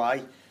don't know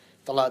why.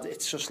 The lad,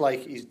 it's just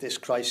like he's this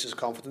crisis of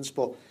confidence,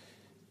 but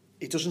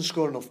he doesn't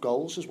score enough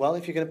goals as well.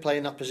 If you're going to play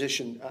in that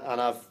position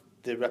and have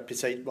the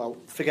reputation, well,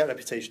 forget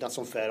reputation, that's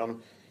unfair on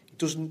him. He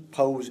doesn't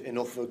pose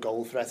enough of a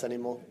goal threat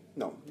anymore.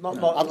 No.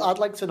 I'd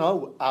like to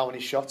know how many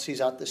shots he's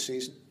had this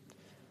season.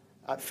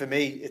 For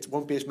me, it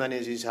won't be as many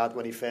as he's had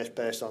when he first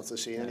burst onto the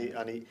scene,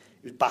 and he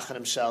was backing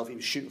himself, he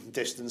was shooting from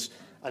distance,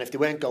 and if they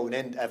weren't going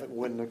in, Everton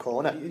were winning the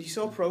corner. You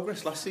saw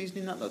progress last season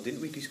in that, though, didn't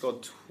we? He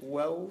scored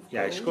 12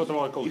 Yeah, he scored a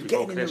lot of goals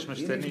before Christmas,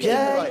 didn't he?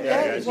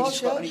 Yeah,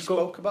 he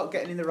spoke about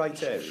getting in the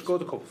right areas. He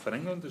scored a couple for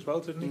England as well,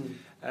 didn't he?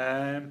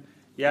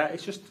 Yeah,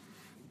 it's just...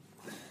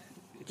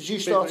 Did you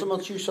start him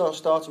on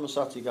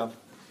Saturday, Gav?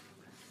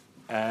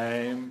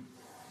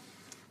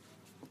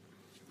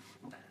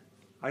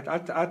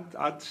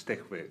 I'd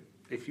stick with,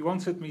 if you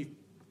wanted me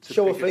to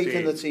show a pick faith team,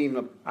 in the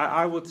team.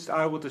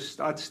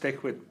 I'd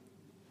stick with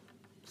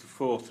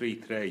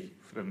 4-3-3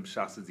 from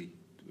Saturday,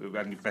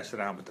 when you mess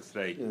around with the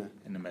three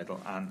in the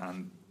middle,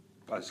 and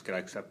as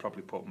Greg said,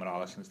 probably put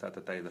Morales instead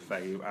of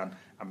Deulofeu,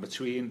 and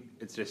between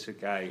Idrissa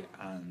Gueye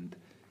and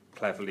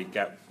Cleverley,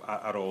 get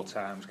at all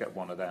times get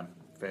one of them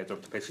further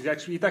up the pitch.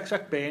 You'd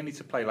expect Burnley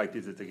to play like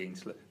they did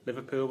against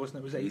Liverpool,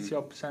 wasn't it? It was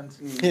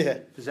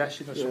 80%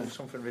 possession or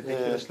something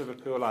ridiculous.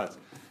 Liverpool lads.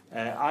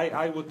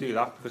 I would do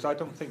that because I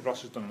don't think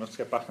Ross has done enough to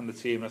get back on the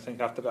team. I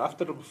think after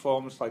a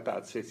performance like that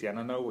at City, and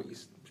I know what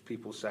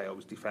people say, it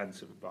was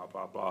defensive, blah,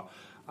 blah, blah.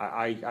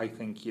 I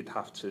think you'd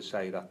have to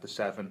say that the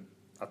 7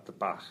 at the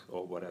back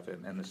or whatever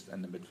in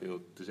the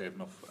midfield deserve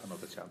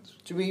another chance.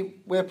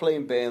 We're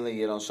playing Burnley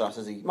here on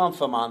Saturday. Man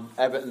for man,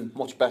 Everton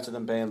much better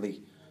than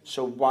Burnley.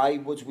 So why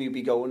would we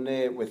be going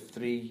there with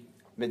 3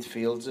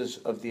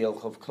 midfielders of the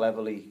ilk of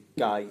Cleverley,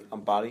 Guy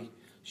and Barry?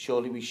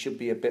 Surely we should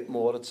be a bit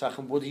more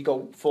attacking. Would he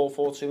go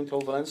 4-4-2 and throw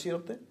Valencia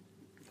up there?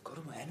 You've got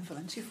him ahead of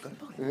Valencia, you've got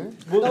about it.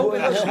 Well,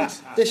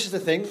 this is the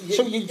thing.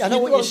 I know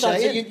what you're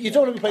saying. You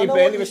don't want to be playing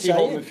Burnley with 3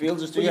 home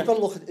midfielders, do you? You've got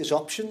to look at his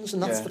options,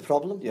 and that's the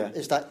problem,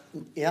 is that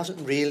he hasn't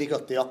really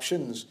got the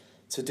options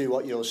to do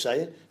what you're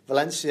saying.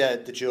 Valencia,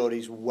 the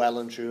jury's well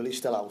and truly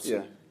still out.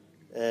 Yeah.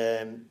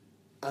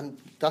 And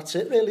that's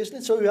it, really, isn't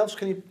it? So who else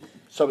can you...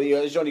 So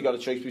he's only got a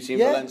choice between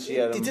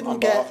Valencia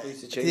and Barkley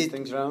to change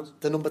things around.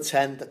 The number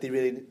 10 that they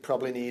really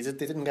probably needed.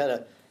 They didn't get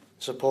a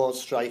support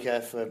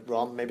striker for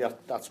Rom. Maybe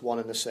that's one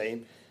and the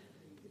same.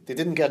 They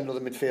didn't get another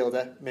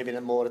midfielder, maybe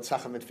a more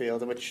attacking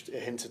midfielder, which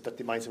hinted that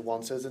they might have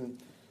wanted. And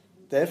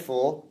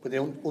therefore, with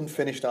the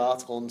unfinished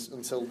article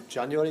until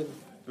January...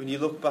 When you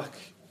look back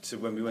to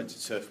when we went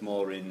to Turf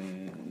Moor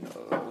in,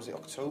 was it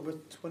October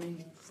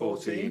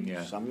 2014?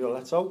 Yeah. Samuel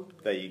Eto'o.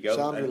 There you go.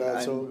 Samuel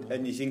Eto'o.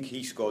 And you think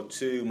he scored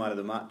 2 man of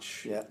the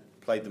match, yeah.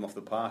 Played them off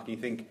the park, and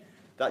you think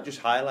that just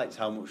highlights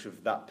how much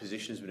of that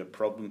position has been a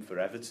problem for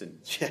Everton.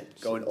 Yeah.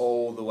 Going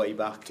all the way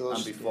back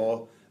and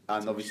before,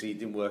 and obviously it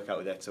didn't work out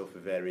with Eto'o for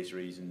various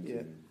reasons.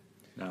 Yeah.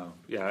 No,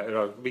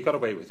 we got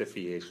away with it for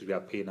years because we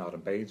had Pienaar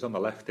and Baines on the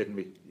left, didn't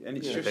we? And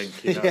it's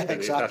exactly.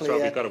 That's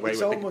why we got away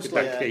with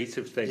that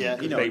creative thing. Yeah.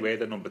 Because they were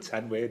the number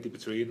 10, weren't they,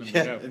 between them?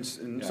 Yeah.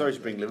 And sorry to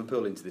bring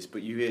Liverpool into this,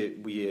 but we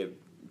hear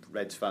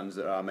Reds fans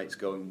that are our mates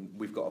going,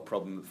 we've got a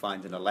problem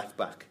finding a left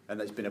back, and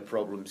that's been a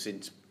problem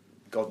since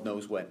God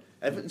knows when.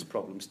 Everton's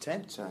problem's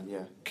 10. 10, yeah.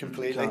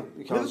 Completely.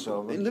 You can't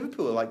solve it. In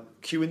Liverpool are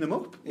like queuing them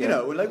up. You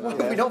know, we're like, why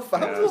have we not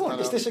found one?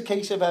 Is this a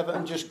case of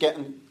Everton just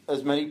getting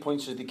as many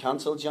points as they can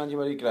till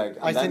January, Greg?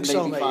 And I then think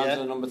so, maybe mate,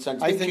 find a number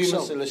 10. I think so.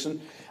 Say,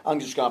 listen,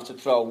 I'm just going to have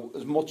to throw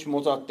as much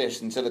mud at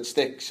this until it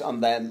sticks,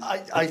 and then...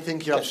 I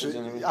think you're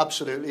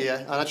absolutely,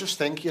 yeah. And I just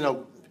think,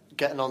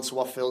 getting on to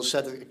what Phil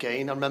said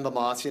again, I remember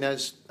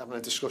Martinez having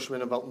a discussion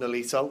with him about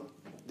Nolito.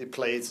 They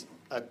played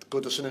at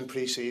Goodison in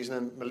pre-season,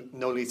 and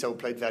Nolito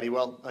played very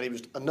well, and he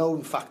was a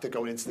known factor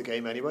going into the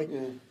game anyway.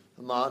 Yeah.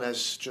 And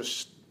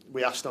Martinez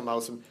we asked him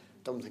about him.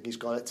 Don't think he's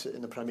got it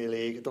in the Premier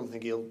League. I don't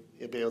think he'll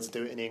be able to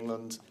do it in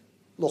England.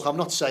 Look, I'm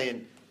not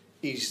saying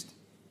he's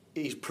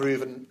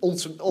proven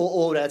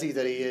already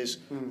that he is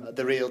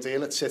the real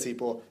deal at City,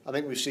 but I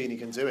think we've seen he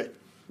can do it.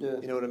 Yeah.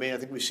 You know what I mean? I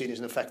think we've seen he's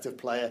an effective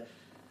player.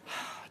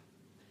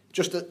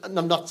 And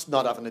I'm not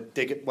having a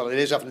dig at... Well, it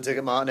is having a dig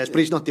at Martinez, but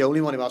he's not the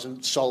only one who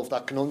hasn't solved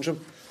that conundrum.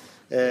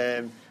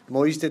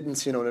 Moyes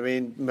didn't, you know what I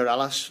mean?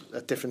 Morales,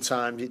 at different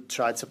times, he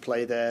tried to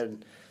play there,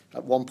 and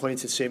at one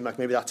point it seemed like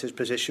maybe that's his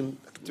position.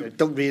 I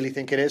don't really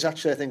think it is,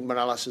 actually. I think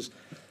Morales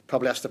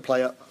probably has to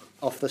play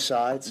off the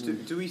sides.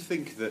 Do we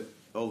think that,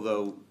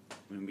 although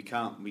we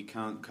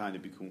can't kind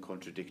of become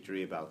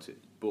contradictory about it,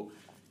 but,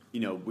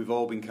 we've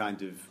all been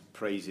kind of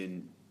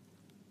praising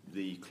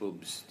the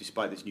clubs,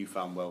 despite this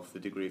newfound wealth, the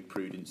degree of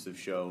prudence they've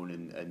shown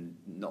and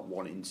not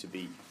wanting to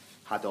be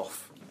had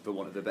off, for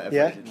want of a better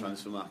phrase, in the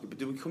transfer market. But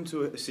do we come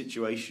to a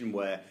situation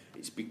where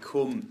it's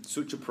become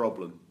such a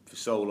problem for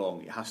so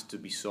long, it has to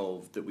be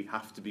solved, that we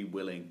have to be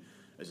willing,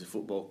 as a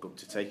football club,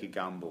 to take a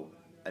gamble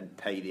and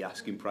pay the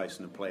asking price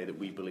on a player that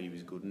we believe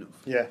is good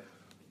enough? Yeah.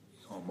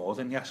 Or more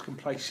than the asking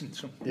price in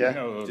some, do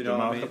you know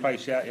what I mean?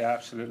 Price, yeah,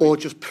 absolutely. Or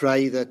just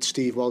pray that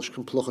Steve Walsh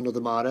can pluck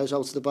another Mahrez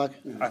out of the bag.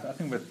 I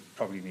think we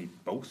probably need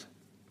both,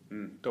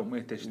 don't we,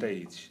 at this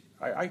stage?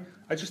 I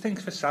just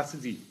think for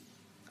Saturday,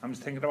 I'm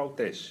just thinking about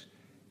this,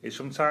 is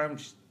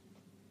sometimes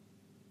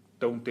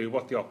don't do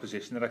what the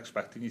opposition are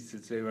expecting you to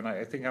do, and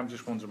I think I'm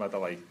just wondering whether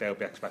they'll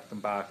be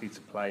expecting Barkley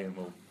to play and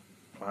we'll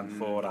plan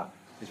for that,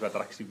 is whether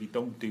actually we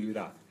don't do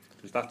that,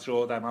 does that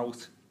draw them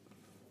out?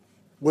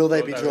 Will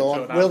they be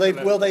drawn? Will they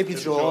be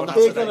drawn?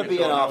 They're going to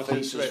be in our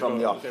faces from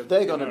the off.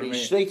 They're going to be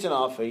straight in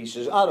our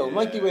faces.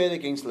 Like they were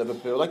against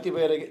Liverpool, like they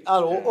were against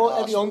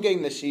every home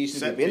game this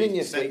season. They've been in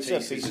your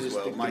faces.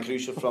 Well,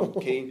 crucial from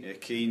Keane. Yeah,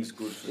 Keane's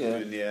good for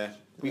doing the air.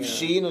 We've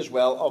seen as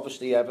well,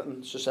 obviously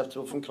Everton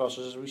susceptible from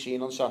crosses, as we've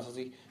seen on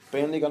Saturday.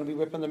 Burnley going to be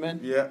whipping them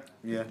in. Yeah.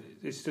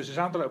 Does it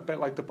sound a little bit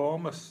like the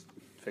Bournemouth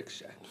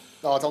fixture?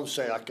 No, don't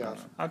say that,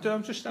 Gav.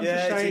 I'm just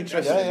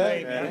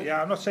saying.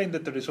 I'm not saying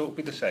that the result will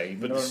be the same.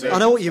 But I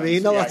know what you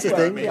mean. No, that's the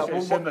thing.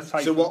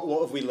 So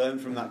what have we learned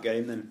from that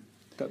game then?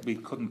 That we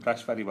couldn't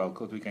press very well,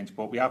 could we, against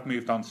Bournemouth? We have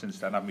moved on since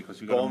then, haven't we? Because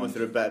we got Bournemouth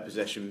are a better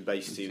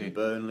possession-based team than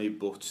Burnley,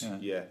 but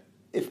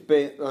if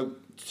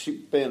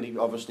Burnley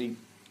obviously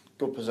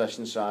good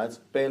possession side,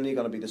 Burnley are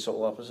going to be the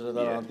subtle opposite of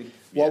that, aren't they?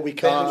 What we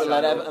can't will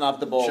let Everton have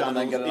the ball and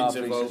then get an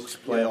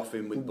half play off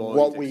him with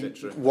Boyd,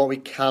 etc. What we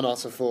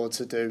cannot afford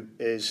to do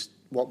is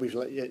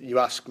you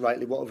ask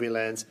rightly, what have we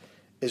learned?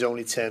 Is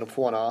only turn up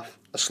for one half.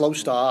 a slow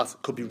start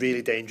could be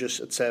really dangerous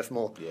at Turf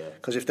Moor.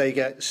 Because if they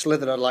get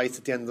slither of light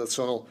at the end of the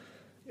tunnel,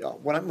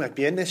 one might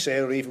be in this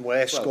here, or even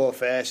worse, score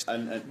first.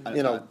 And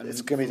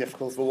it's going to be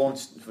difficult.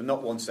 For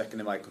not 1 second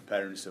am I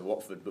comparing to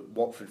Watford, but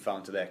Watford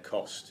found to their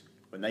cost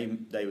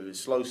when they were a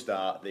slow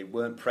start, they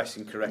weren't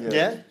pressing correctly.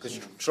 Because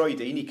Troy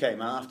Deeney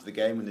came out after the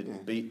game when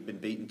they'd been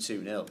beaten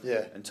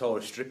 2-0 and tore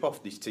a strip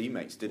off his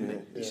teammates, didn't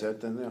he? He said,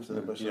 didn't he, after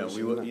the bus?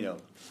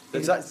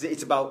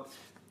 It's about,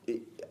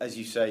 as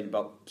you say,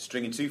 about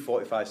stringing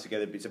 245s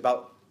together, but it's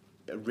about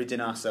ridding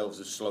ourselves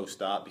of slow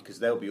start, because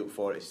they'll be up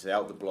for it. It's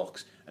out the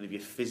blocks, and it'll be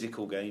a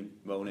physical game,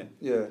 won't it?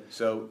 Yeah.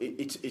 So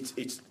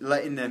it's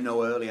letting them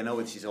know early. I know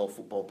this is all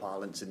football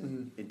parlance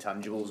and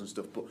intangibles and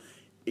stuff, but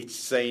it's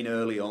saying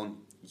early on,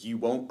 you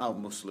won't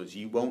out-muscle us,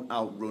 you won't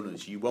outrun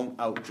us, you won't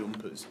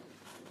out-jump us.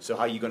 So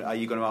are you going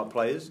to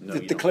outplay us? No,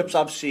 the clips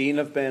I've seen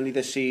of Burnley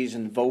this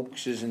season,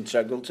 Vokes is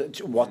integral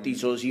to what he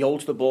does. He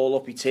holds the ball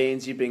up, he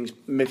turns, he brings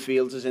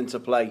midfielders into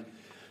play.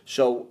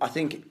 So I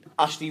think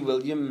Ashley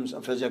Williams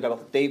and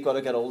they've got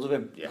to get hold of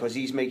him, because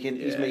he's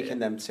making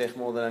them tick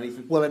more than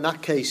anything. Well, in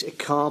that case, it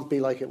can't be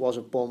like it was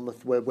at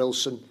Bournemouth, where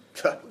Wilson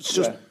was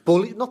just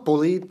not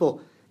bullied, but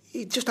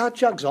he just had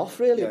Jags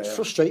off, really. It was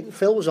frustrating.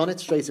 Phil was on it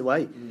straight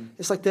away.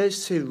 It's like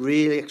there's two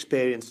really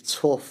experienced,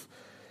 tough,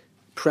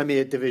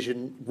 Premier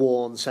Division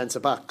worn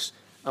centre-backs,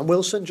 and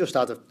Wilson just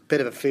had a bit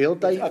of a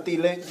field day.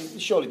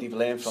 Surely they've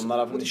learned from that,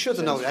 haven't they? Should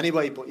have known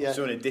anyway, but yeah.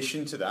 So in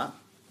addition to that,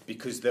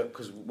 because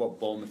what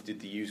Bournemouth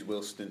did, they use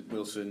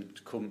Wilson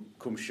to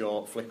come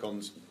short,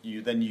 flick-ons,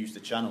 you then use the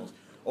channels.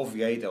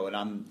 Oviedo, and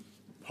I'm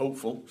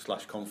hopeful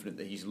 / confident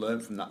that he's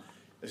learned from that,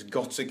 has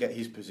got to get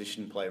his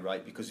position play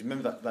right, because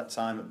remember that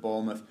time at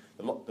Bournemouth,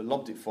 they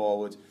lobbed it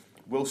forward,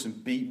 Wilson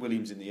beat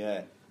Williams in the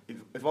air.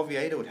 If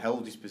Oviedo had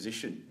held his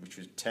position, which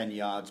was 10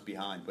 yards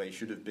behind where he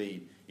should have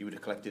been, he would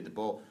have collected the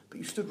ball. But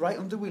he stood right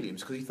under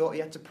Williams because he thought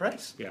he had to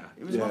press. It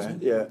was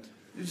the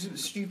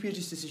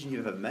stupidest decision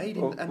you've ever made,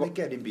 and they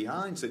get him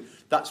behind. So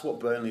that's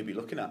what Burnley will be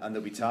looking at, and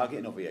they'll be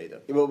targeting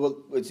Oviedo. Well,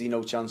 is there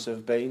no chance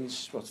of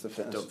Baines? What's the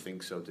fitness? I don't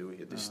think so, do we,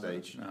 at this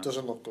stage? No.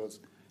 Doesn't look good.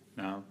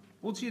 No.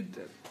 Would you...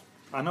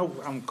 I know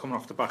I'm coming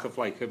off the back of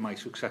my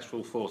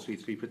successful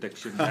 4-3-3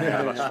 prediction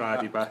last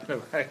Friday, by the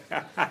way.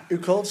 Who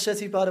called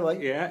City, by the way?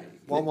 Yeah.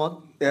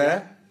 1-1.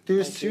 Yeah. There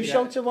was two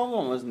shots at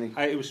 1-1, wasn't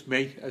he? It was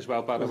me as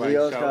well, by the way.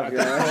 I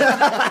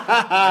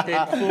did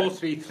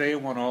 4-3-3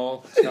 and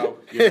 1-1. So,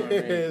 you know what I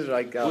mean? It's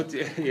right, Gav.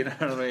 You know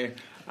what I mean?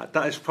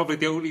 That is probably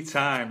the only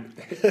time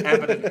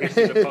ever in the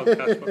history of the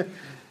podcast.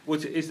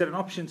 But is there an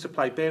option to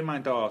play? Bear in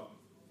mind, what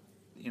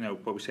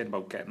we're saying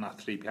about getting that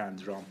 3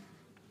 pounds wrong.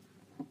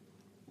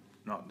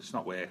 It's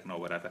not working or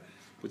whatever.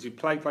 Would you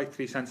play like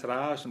 3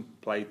 centre-halves and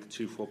play the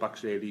 2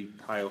 full-backs really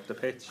high up the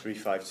pitch?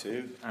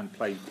 3-5-2. And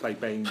play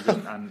Baines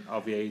and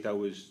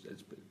Oviedo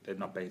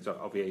not Baines,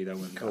 Oviedo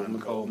and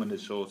Coleman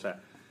as sort of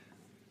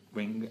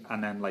wing,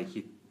 and then like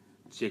you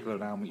jiggle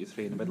around with your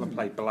 3 in the middle and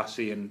play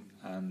Balassi and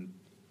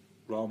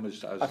Rom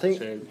as I think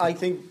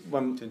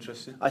it's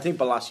interesting. I think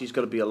Balassi's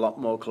got to be a lot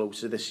more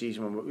closer this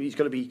season. He's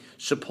got to be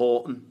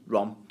supporting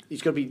Rom.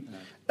 He's got to be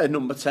a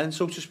number 10,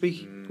 so to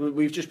speak.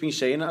 We've just been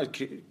saying that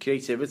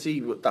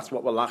creativity, that's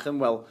what we're lacking.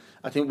 Well,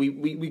 I think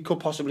we could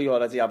possibly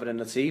already have it in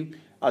the team,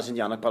 as in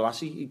Yannick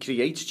Balassi. He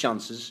creates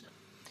chances,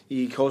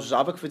 he causes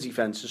havoc for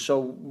defences,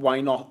 so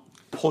why not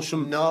push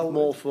him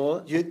more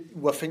forward?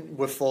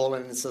 We're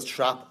falling into the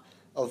trap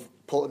of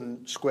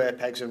putting square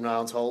pegs in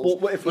round holes.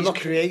 But if we're not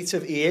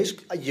creative, he is.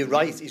 You're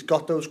right, he's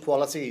got those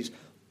qualities,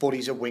 but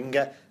he's a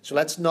winger. So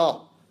let's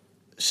not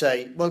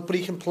say, well, but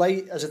he can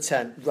play as a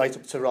 10 right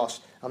up to Ross,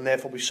 and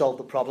therefore we solved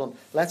the problem.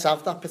 Let's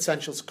have that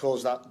potential to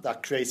cause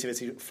that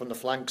creativity from the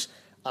flanks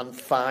and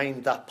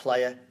find that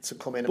player to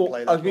come in and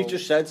play that as we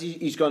just said,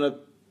 he's going to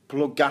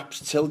plug gaps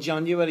till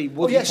January.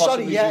 Would I thought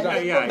you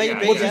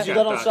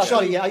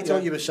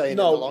were saying in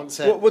the long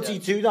term. Would he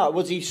do that?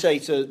 Would he say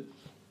to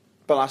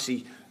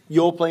Balassi,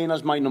 you're playing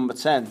as my number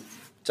 10,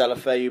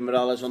 Delafeu,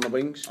 Morales on the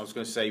wings? I was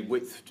going to say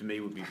width to me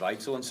would be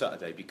vital on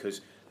Saturday, because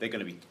they're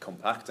going to be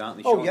compact,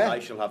 aren't they? I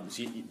shall have them.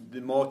 So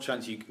the more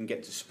chance you can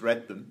get to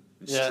spread them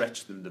and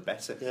stretch them, the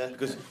better. Yeah.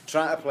 Because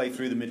trying to play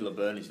through the middle of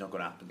Burnley is not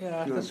going to happen.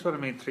 Yeah, that's what I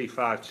mean.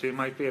 3-5-2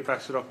 might be a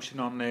better option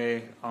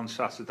on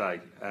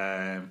Saturday.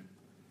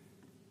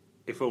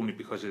 If only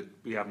because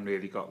we haven't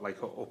really got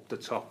like up the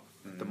top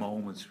at the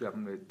moment. We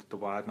haven't. The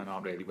wide men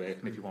aren't really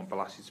working. If you want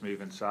Balassi to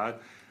move inside,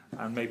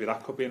 and maybe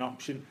that could be an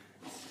option.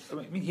 I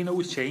mean, you can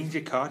always change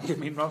it, can't you? I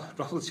mean,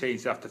 Ronald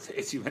changed after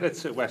 30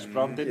 minutes at West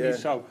Brom, didn't he?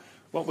 So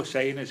what we're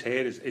saying is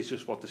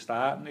just what the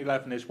starting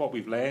 11 is. What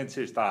we've learned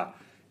is that,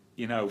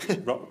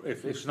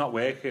 if it's not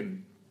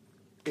working,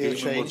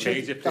 Koeman will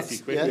change it pretty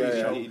quickly.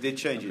 So he did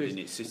change it, didn't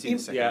he? City in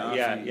the second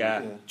half.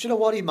 Yeah. Do you know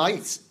what he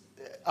might?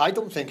 I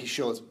don't think he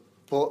should,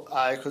 but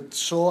I could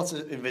sort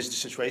of envisage a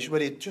situation where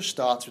he just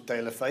starts with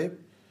Delafeu.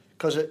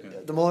 Because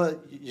the more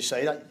you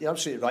say that, you're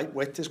absolutely right,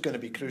 width is going to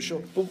be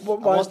crucial.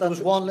 But there was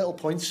one little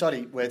point,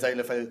 where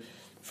Delafeu,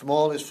 from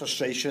all his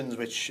frustrations,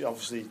 which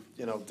obviously,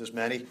 there's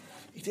many,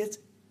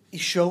 he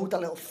showed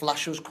that little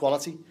flash of his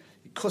quality.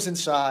 He cut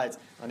inside,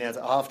 and he had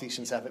a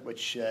half-decent effort,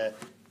 which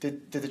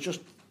Did it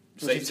just...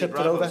 Safety, tipped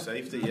it over?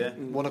 Safety, yeah.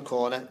 Won a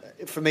corner.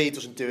 For me, it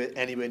doesn't do it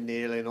anywhere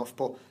nearly enough,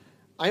 but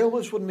I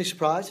almost wouldn't be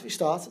surprised if he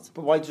started.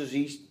 But why does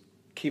he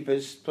keep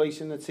his place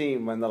in the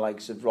team when the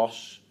likes of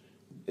Ross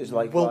is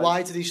like... Well,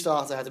 why did he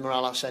start ahead of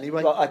Morales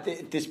anyway? Well,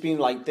 it's been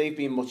like they've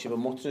been much of a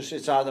muchness.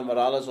 It's either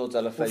Morales or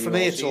Deulofeu.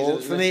 Well,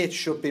 for me, it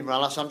should be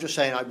Morales. I'm just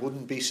saying I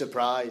wouldn't be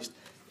surprised,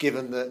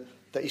 given that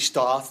he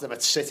started him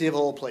at City of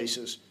all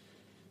places.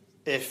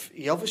 If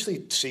he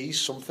obviously sees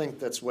something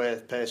that's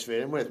worth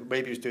persevering with,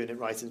 maybe he's doing it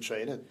right in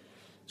training.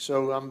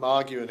 So I'm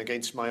arguing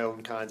against my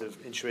own kind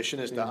of intuition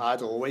is that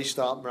I'd always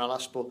start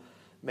Morales, but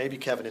maybe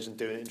Kevin isn't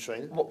doing it in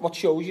training. What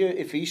shows you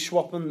if he's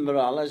swapping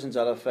Morales and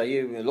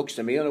Deulofeu? It looks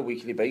to me on a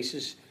weekly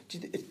basis.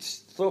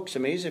 It looks to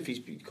me as if he's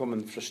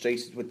becoming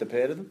frustrated with the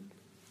pair of them.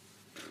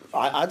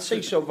 I'd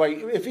say so. Right?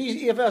 If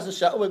he hasn't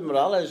settled with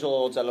Morales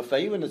or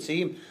Deulofeu in the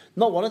team,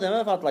 not one of them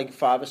have had like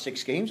 5 or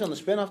 6 games on the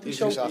spin after.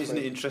 Isn't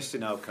it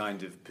interesting how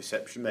kind of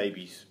perception,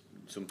 maybe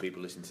some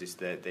people listen to this,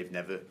 they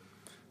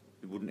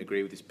wouldn't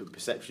agree with this, but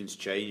perceptions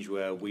change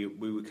where we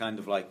were kind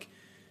of like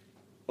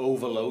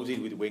overloaded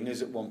with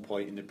wingers at one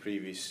point in the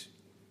previous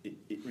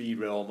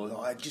realm.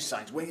 I just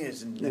signed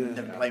wingers and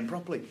never playing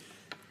properly.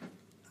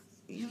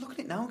 You're looking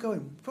at it now and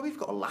going, probably we've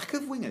got a lack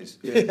of wingers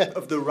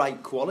of the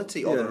right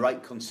quality or the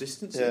right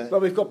consistency. Yeah.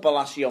 Well, we've got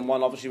Balassi on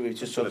one, obviously we've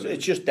just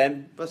it's just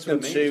them. That's what I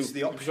mean. It's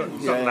the option.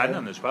 You've got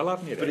Lennon as well,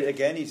 haven't you? But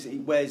again,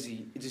 where's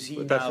he? Does he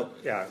now?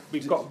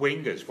 We've got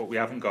wingers, but we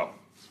haven't got.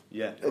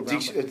 Yeah,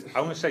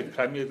 I want to say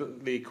Premier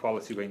League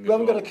quality wingers. We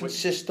haven't got a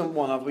consistent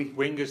one, have we?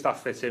 Wingers that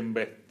fit in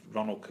with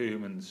Ronald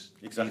Koeman's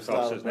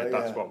ethos, isn't it?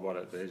 That's what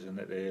it is, isn't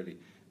it? Really.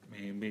 I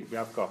mean, we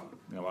have got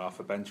half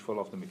a bench full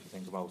of them if you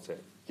think about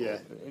it. Yeah,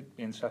 it'd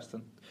be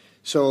interesting.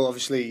 So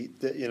obviously,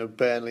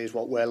 Burnley is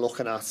what we're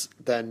looking at.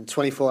 Then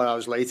 24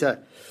 hours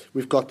later,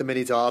 we've got the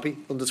mini derby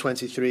under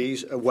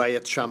 23s away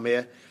at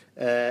Tranmere.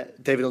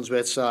 David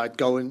Unsworth's side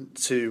going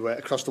to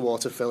across the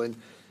water, feeling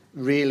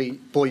really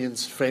buoyant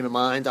frame of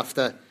mind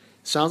after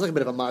sounds like a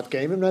bit of a mad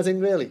game in Reading,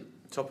 really.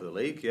 Top of the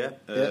league, yeah.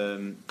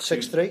 6-3,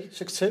 6-2,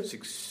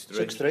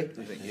 6-3.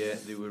 I think, yeah,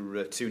 they were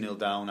 2-0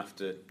 down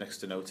after next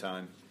to no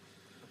time.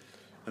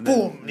 And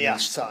boom, the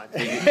ass time.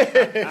 Big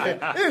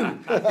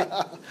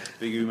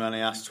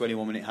Umani ass,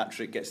 21-minute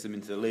hat-trick gets them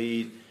into the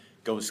lead.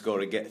 Go and score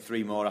and get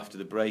 3 more after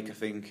the break, I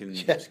think, and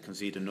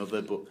concede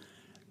another. But,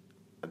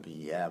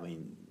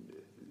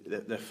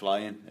 they're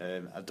flying.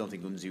 I don't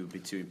think Unzi would be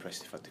too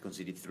impressed if they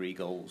conceded 3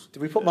 goals.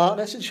 Did we put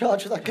Martinez in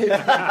charge of that game?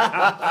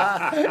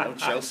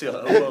 Chelsea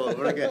all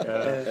over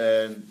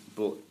again.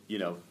 But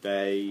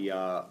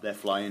they're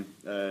flying,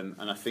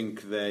 and I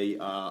think they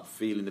are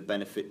feeling the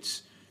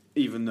benefits,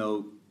 even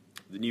though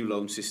the new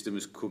loan system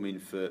has come in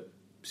for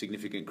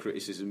significant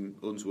criticism,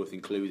 Unsworth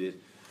included.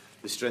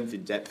 The strength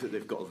in depth that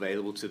they've got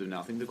available to them now.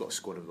 I think they've got a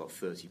squad of about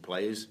 30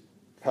 players,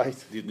 right?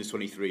 The under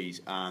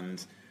 23s,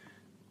 and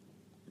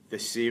they're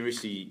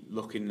seriously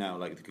looking now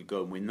like they could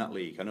go and win that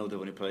league. I know they've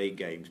only played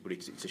games, but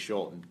it's a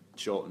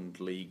shortened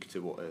league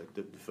to what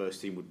the first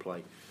team would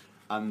play,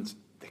 and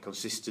they're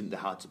consistent. They're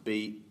hard to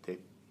beat.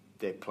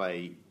 They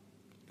play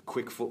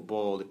quick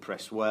football. They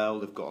press well.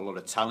 They've got a lot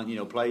of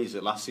talent. Players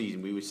that last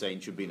season we were saying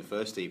should be in the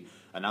first team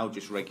are now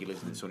just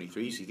regulars in the 23s.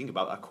 So you think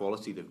about that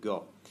quality they've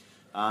got,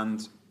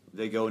 and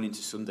they're going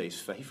into Sunday's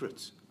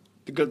favourites.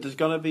 There's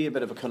going to be a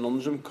bit of a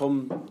conundrum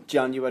come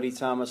January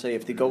time, I say.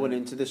 If they're going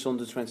into this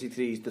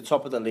under-23s, the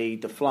top of the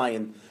league, they're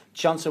flying,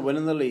 chance of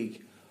winning the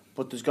league,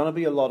 but there's going to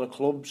be a lot of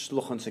clubs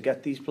looking to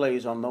get these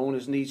players on loan,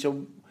 isn't he?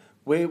 So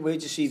where do you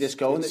see this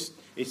going?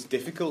 It's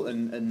difficult,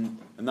 and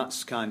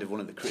that's kind of one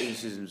of the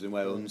criticisms, and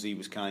where Unzi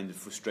was kind of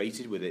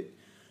frustrated with it.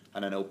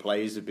 And I know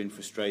players have been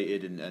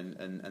frustrated,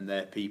 and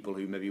they're people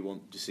who maybe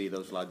want to see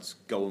those lads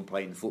go and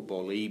play in the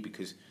Football League,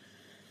 because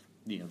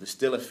there's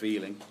still a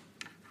feeling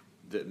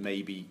that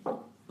maybe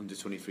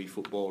under-23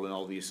 football and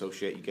all the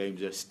associated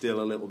games are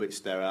still a little bit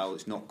sterile.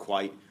 It's not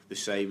quite the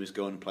same as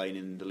going and playing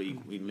in the league,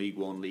 in League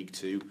 1, League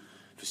 2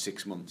 for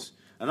 6 months.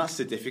 And that's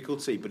the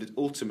difficulty, but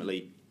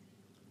ultimately,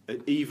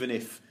 even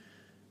if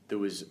there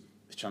was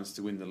a chance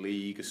to win the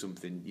league or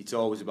something, it's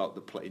always about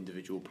the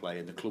individual player,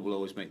 and the club will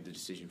always make the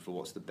decision for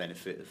what's the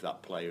benefit of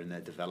that player and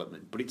their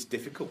development. But it's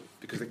difficult,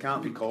 because they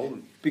can't be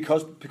called.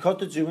 Because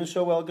they're doing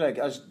so well, Greg,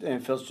 as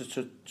Phil's just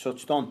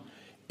touched on,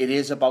 it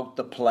is about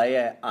the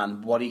player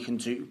and what he can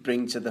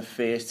bring to the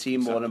first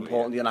team, more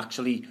importantly, than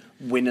actually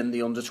winning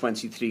the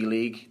under-23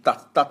 league.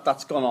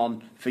 That's gone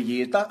on for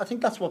years. I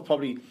think that's what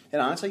probably, in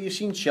hindsight, you've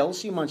seen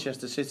Chelsea,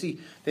 Manchester City,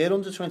 their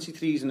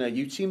under-23s and their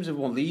youth teams have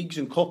won leagues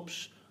and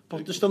cups,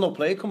 but there's still no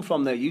player come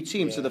from their youth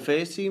team to the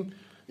first team.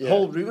 The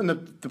whole route and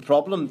the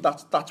problem,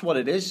 that's what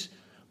it is.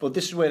 But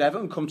this is where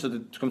Everton come to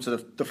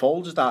the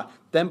fold, is that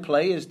them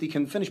players, they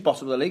can finish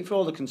bottom of the league for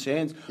all the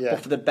concerns, but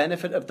for the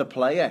benefit of the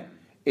player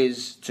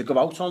is to go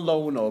out on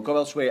loan or go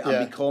elsewhere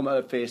and become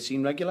a first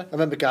team regular. I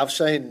remember Gav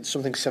saying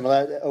something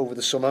similar over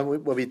the summer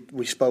where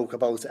we spoke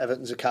about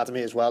Everton's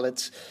academy as well.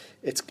 It's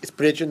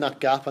bridging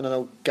that gap, and I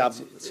know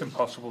Gav... It's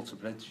impossible to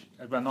bridge.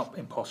 Well, not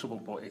impossible,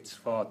 but it's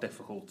far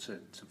difficult to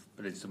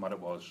bridge than what it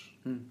was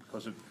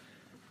because of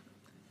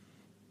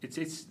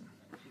it's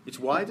It's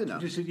wider now.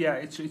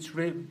 It's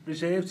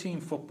reserve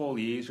team football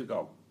years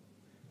ago.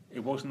 It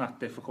wasn't that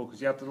difficult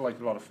because you had to like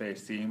a lot of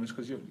first teamers.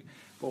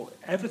 But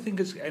everything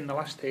in the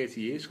last 30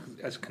 years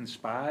has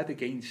conspired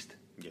against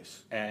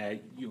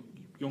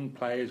young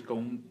players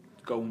going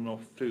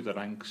up through the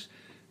ranks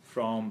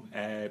from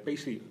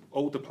basically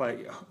older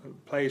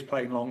players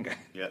playing longer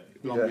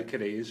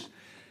careers.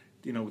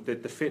 You know,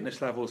 the fitness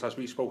levels, as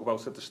we spoke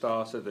about at the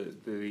start of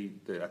the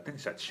I think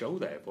it's that show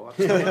there, but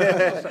you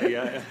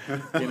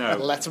know,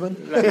 Letterman.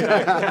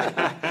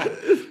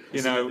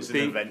 You know,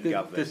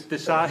 the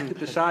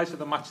size of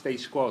the match day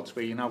squads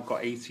where you now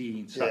got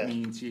 18, so that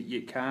means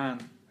you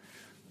can't.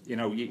 You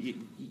know,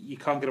 you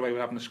can't get away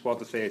with having a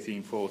squad of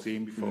 13,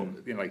 14 before,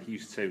 you know, like you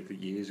used to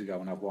years ago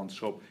and have one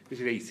sub. This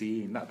is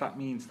 18. That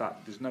means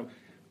that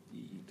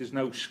there's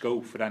no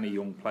scope for any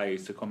young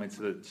players to come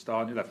into the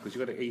starting level because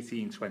you've got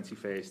 18, 20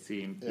 first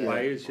team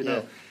players, you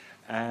know.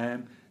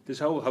 There's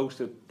a whole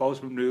host of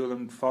Bosman rule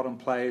and foreign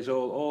players,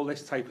 all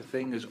this type of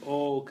thing has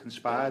all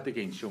conspired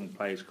against young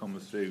players coming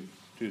through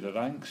the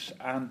ranks.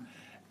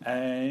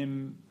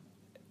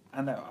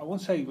 And I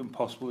won't say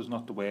impossible is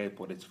not the word,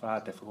 but it's far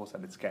difficult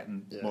and it's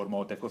getting more and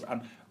more difficult.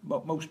 And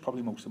most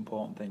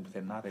important thing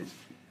within that is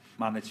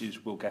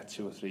managers will get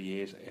 2 or 3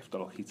 years if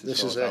they're lucky to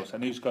sort it out.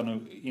 And who's going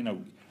to, you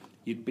know,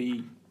 you'd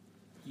be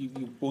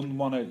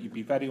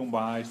very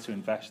unwise to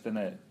invest in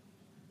a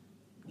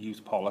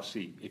youth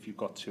policy if you've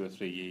got 2 or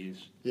 3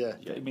 years. Yeah.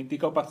 I mean, they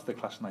go back to the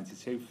class of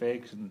 '92.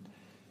 Ferguson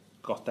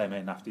got them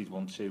in after he'd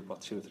won 2 or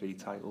 3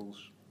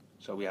 titles.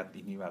 So he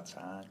knew he had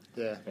time.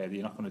 Yeah.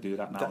 You're not going to do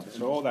that now.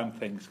 So all them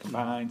things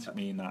combined to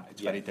mean that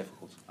it's very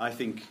difficult. I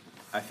think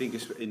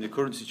in the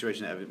current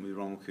situation at Everton with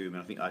Ronald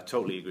Koeman, I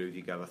totally agree with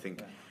you, Gav. I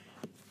think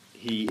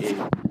he is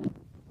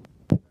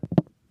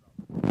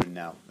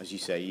now, as you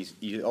say,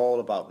 he's all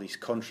about this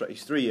contract,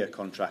 his 3-year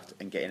contract,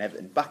 and getting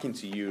Everton back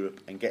into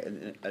Europe and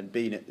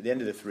being at the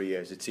end of the 3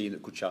 years a team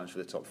that could challenge for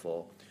the top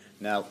 4.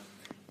 Now,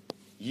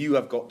 you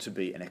have got to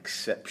be an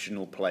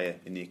exceptional player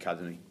in the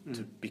academy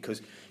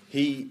because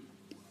the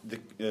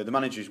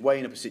manager is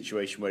weighing up a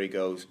situation where he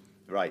goes,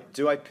 right,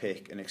 do I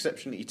pick a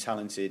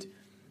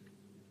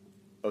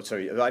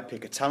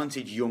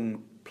talented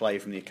young player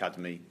from the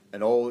academy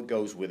and all that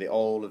goes with it,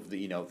 all of the,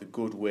 you know, the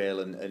goodwill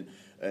and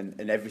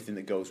everything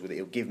that goes with it,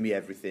 he'll give me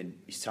everything,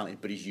 he's talented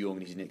but he's young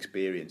and he's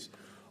inexperienced,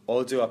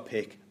 or do I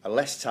pick a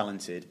less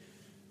talented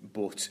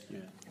but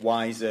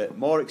wiser,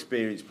 more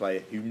experienced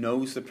player who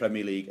knows the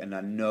Premier League and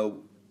I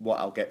know what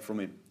I'll get from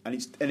him? And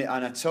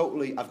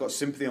I've got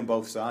sympathy on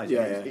both sides.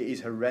 It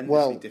is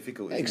horrendously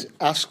difficult.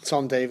 Ask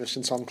Tom Davis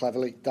and Tom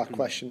Cleverley that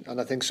question,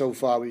 and I think so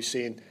far we've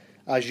seen,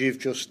 as you've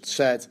just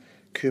said,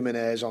 Koeman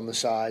errs on the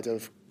side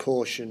of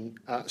caution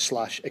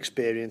 /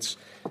 experience.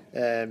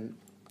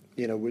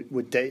 You know,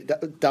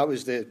 that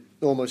was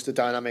almost the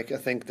dynamic I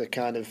think that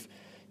kind of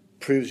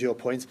proves your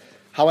point.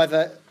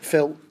 However,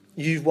 Phil,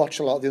 you've watched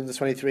a lot of the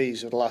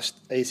under-23s over the last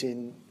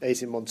 18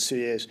 months, 2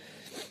 years.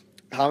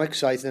 How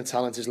exciting and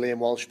talented is Liam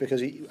Walsh?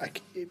 Because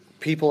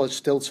people are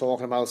still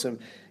talking about him.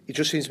 He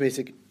just seems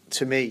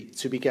to me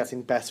to be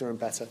getting better and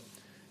better.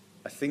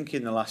 I think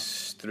in the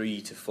last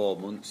 3 to 4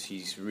 months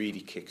he's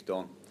really kicked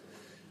on.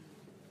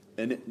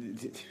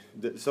 And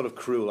the sort of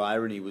cruel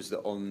irony was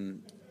that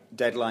on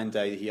deadline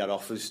day he had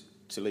offers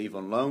to leave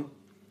on loan,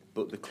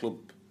 but the club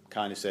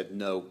kind of said,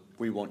 no,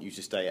 we want you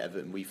to stay at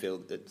Everton. We feel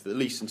that at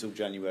least until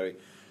January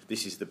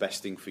this is the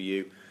best thing for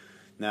you.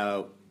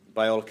 Now,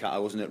 by all accounts, I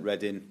wasn't at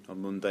Reading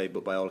on Monday,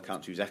 but by all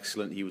accounts he was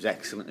excellent. He was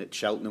excellent at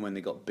Cheltenham when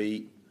they got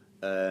beat.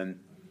 The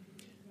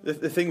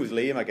thing with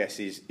Liam, I guess,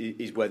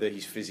 is whether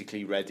he's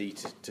physically ready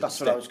to That's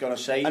step. what I was going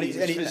to say. And his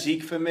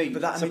physique for me,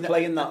 to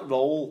play in that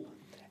role.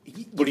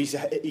 But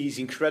he's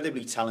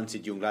incredibly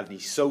talented young lad, and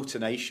he's so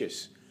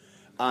tenacious.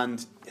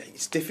 And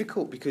it's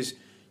difficult because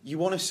you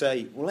want to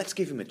say, well, let's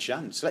give him a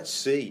chance. Let's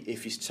see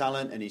if his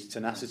talent and his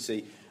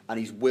tenacity and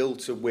his will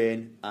to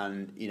win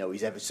and, you know,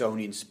 his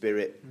Evertonian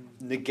spirit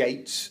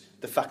negates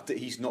the fact that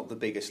he's not the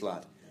biggest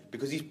lad,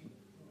 because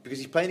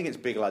he's playing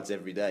against big lads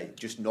every day,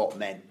 just not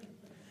men.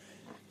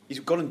 He's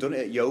gone and done it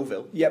at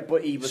Yeovil. Yeah,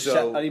 but he was.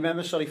 I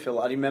remember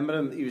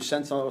him. He was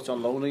sent out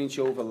on loan against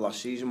Yeovil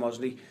last season,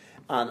 wasn't he?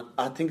 And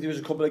I think there was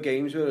a couple of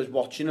games where I was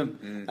watching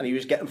him and he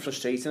was getting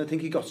frustrated. I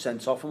think he got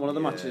sent off in one of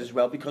the matches as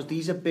well, because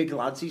these are big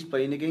lads he's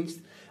playing against.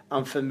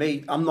 And for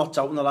me, I'm not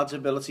doubting the lad's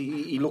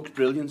ability. He looks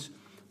brilliant.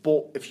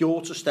 But if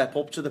you're to step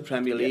up to the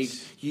Premier League,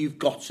 you've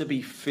got to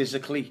be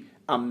physically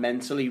and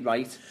mentally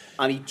right.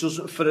 And he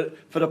doesn't. For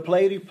a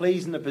player who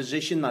plays in the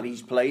position that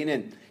he's playing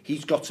in,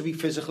 he's got to be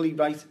physically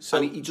right. So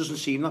and he doesn't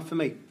seem that for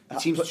me. He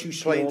seems too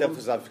small. Playing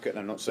devil's advocate,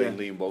 and I'm not saying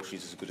Liam Walsh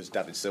is as good as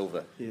David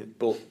Silva,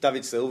 but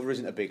David Silva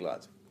isn't a big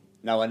lad.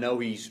 Now, I know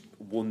he's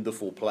a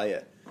wonderful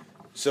player.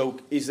 So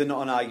is there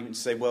not an argument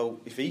to say, well,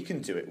 if he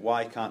can do it,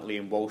 why can't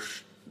Liam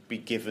Walsh be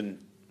given...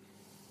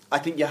 I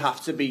think you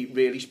have to be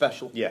really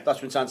special. Yeah. That's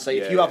what I'm trying to say.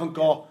 If you haven't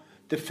got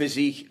the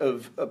physique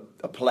of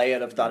a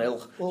player of that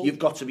ilk, you've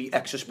got to be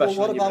extra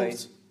special in your brain.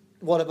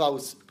 What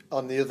about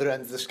on the other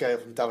end of the scale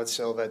from David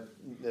Silva,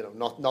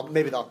 not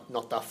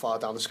that far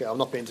down the scale. I'm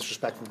not being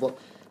disrespectful, but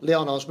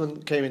Leon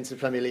Osman came into the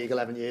Premier League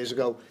 11 years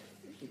ago.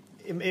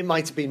 It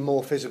might have been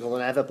more physical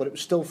than ever, but it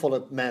was still full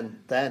of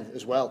men then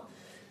as well.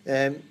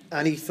 And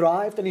he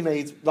thrived, and he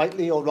made,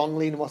 rightly or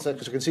wrongly, because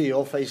I can see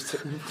your face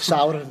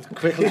sour and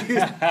quickly.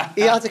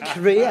 He had a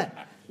career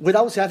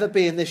without ever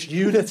being this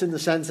unit in the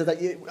centre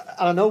that you.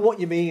 And I know what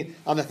you mean.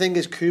 And the thing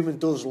is, Koeman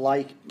does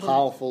like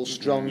powerful,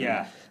 strong,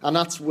 and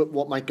that's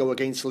what might go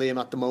against Liam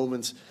at the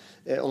moment,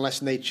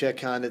 unless nature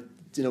kind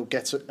of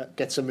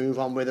gets a move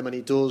on with him, and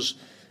he does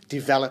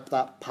develop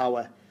that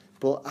power.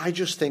 But I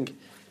just think.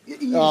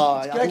 I'd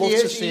love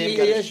to see him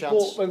get a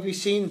chance. But we've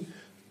seen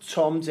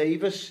Tom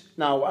Davis.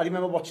 Now, I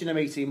remember watching him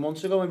 18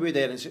 months ago when we were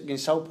there in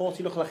Southport.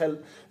 He looked like a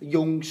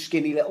young,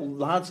 skinny little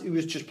lad who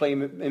was just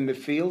playing in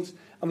midfield.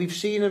 And we've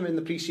seen him in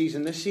the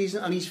pre-season this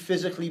season, and he's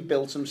physically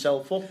built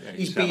himself up. Yeah,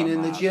 he's been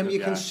in the gym,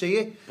 you can see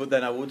it. But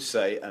then I would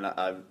say, and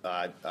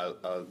I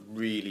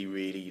really,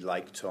 really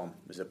like Tom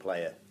as a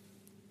player,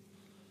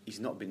 he's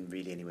not been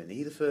really anywhere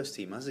near the first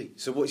team, has he?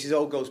 So what this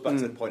all goes back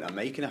to the point I'm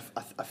making.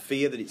 I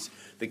fear that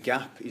the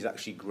gap is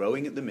actually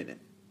growing at the minute,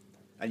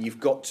 and you've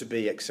got to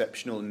be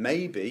exceptional. And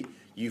maybe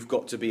you've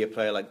got to be a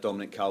player like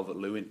Dominic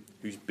Calvert-Lewin,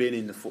 who's been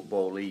in the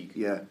Football League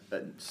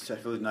at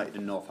Sheffield United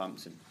and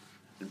Northampton,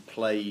 and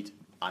played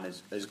and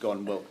has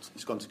gone, well,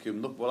 he's gone to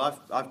Koeman. Look, well,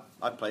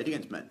 I've played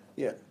against men,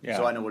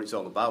 so I know what it's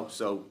all about.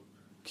 So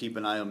keep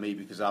an eye on me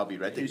because I'll be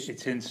ready.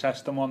 It's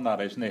interesting on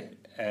that, isn't it?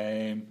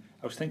 I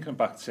was thinking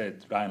back to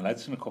Ryan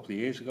Ledson a couple of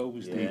years ago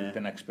was the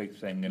next big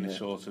thing, and it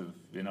sort of,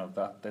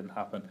 that didn't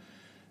happen.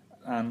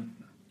 And,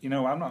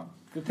 I'm not...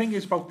 The thing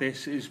is about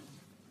this is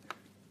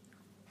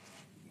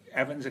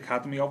Everton's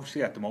academy,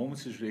 obviously, at the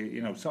moment, is really,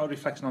 it's not a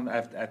reflection on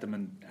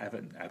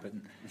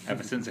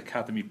Everton's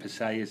academy per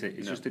se, is it?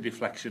 It's just a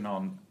reflection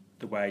on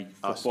the way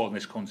football in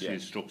this country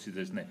is structured,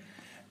 isn't it?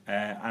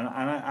 And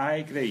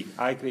I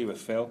agree with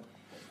Phil.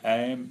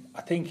 I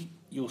think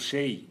you'll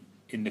see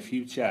in the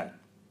future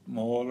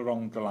more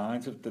along the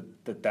lines of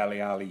the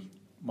Dele Alli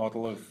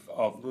model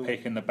of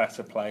picking the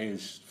better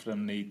players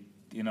from the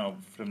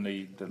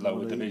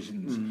lower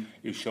divisions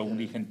who've shown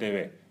he can do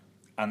it,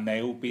 and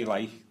they'll be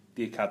like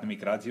the academy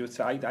graduates.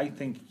 I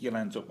think you'll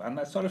end up, and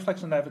that's not a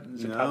reflection on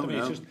Everton's academy.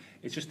 No.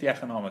 It's just the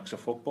economics of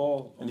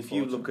football. And if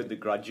you look at the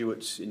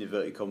graduates in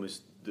inverted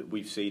commas that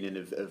we've seen and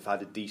have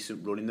had a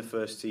decent run in the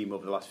first team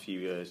over the last few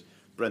years.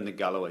 Brendan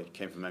Galloway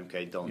came from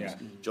MK Dons. Yeah.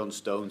 John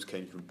Stones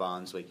came from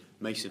Barnsley.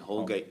 Mason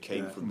Holgate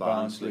came from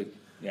Barnsley.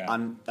 Yeah.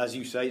 And as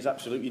you say, it's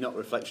absolutely not a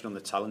reflection on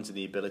the talent and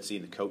the ability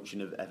and the coaching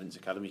of Everton's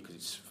academy, because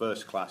it's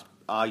first class.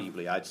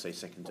 Arguably, I'd say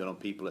second to none.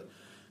 People are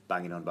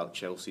banging on about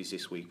Chelsea's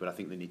this week, but I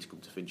think they need to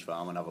come to Finch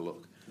Farm and have a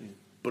look. Yeah.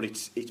 But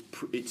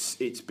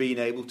it's being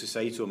able to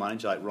say to a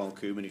manager like Ron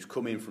Koeman, who's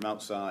come in from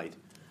outside,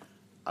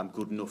 I'm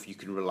good enough. You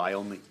can rely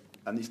on me.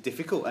 And it's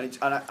difficult, and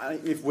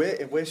if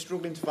we're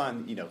struggling to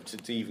find,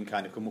 to even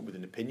kind of come up with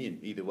an opinion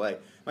either way,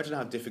 imagine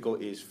how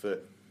difficult it is for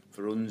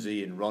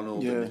Unzi and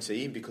Ronald and the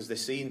team, because they're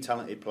seeing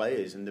talented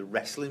players and they're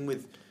wrestling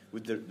with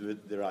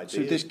their ideas.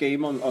 So this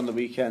game on the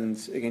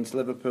weekend against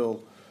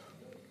Liverpool,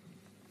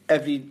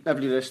 every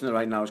listener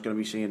right now is going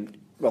to be saying,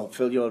 well,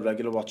 Phil, you're a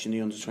regular watching the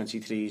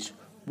under-23s.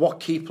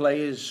 What key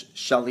players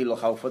shall they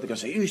look out for? They're going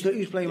to say,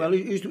 who's playing well?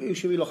 Who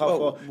should we look out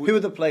for? Who are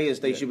the players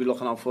they should be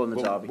looking out for in the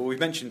derby? Well, we've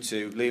mentioned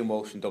two, Liam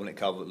Walsh and Dominic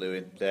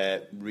Calvert-Lewin.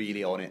 They're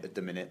really on it at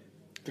the minute.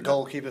 The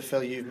goalkeeper,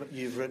 Phil,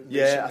 you've written.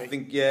 I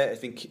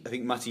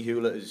think Matty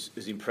Hewlett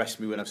has impressed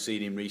me when I've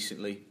seen him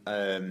recently.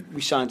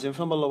 We signed him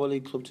from a lower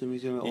league club, didn't we?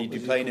 He'd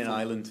been playing in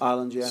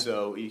Ireland. Yeah.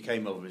 So he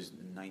came over as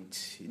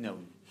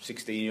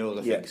 16-year-old,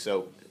 I think.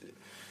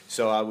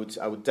 So I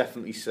would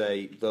definitely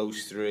say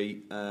those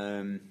three.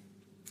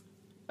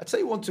 I'd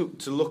say one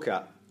to look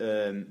at,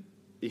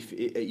 if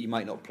he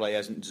might not play,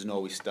 doesn't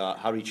always start,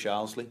 Harry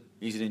Charlesley.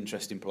 He's an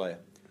interesting player.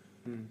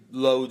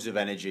 Loads of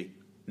energy,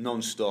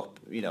 non-stop.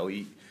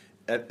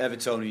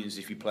 Evertonians,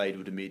 if he played,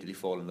 would immediately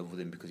fall in love with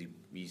him because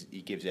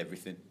he gives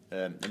everything.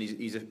 And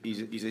he's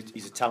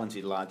a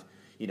talented lad.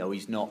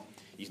 He's not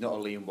a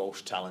Liam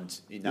Walsh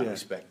talent in that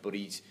respect, but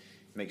he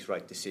makes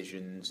right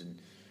decisions. And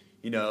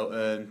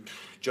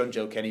John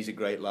Joe Kenny's a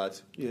great lad.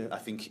 Yeah. I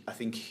think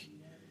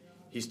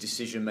his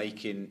decision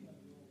making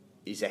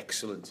is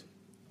excellent,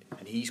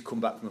 and he's come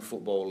back from a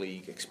Football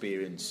League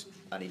experience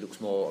and he looks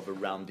more of a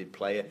rounded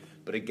player.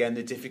 But again,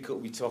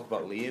 we talk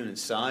about Liam and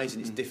size,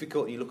 and it's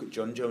difficult, and you look at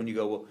John Joe and you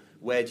go, well,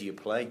 where do you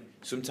play?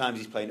 Sometimes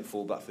he's playing at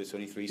full-back for the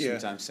 23,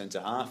 sometimes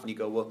centre-half, and you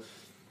go, well,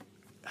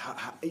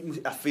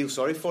 I feel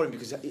sorry for him,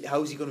 because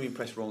how is he going to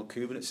impress Ronald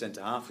Koeman at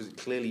centre-half? Because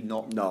it's clearly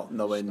not...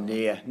 Nowhere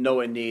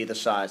near the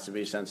size to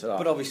be centre-half.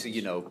 But obviously,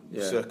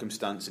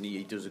 circumstance, and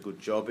he does a good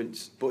job.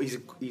 But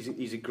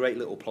he's a great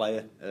little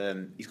player.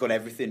 He's got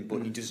everything,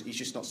 but he's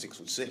just not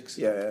 6'6".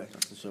 Yeah,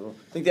 that's the trouble.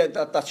 I think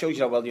that shows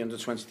you how well the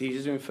under-23s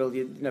is doing, Phil.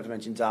 You never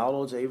mentioned Darl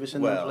or Davis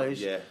in them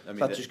plays. Yeah,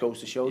 that just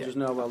goes to show,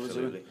 doesn't it, how well they're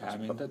doing. I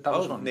mean, that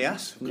was one...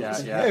 Nias.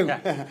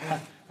 Yeah.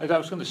 I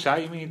was going to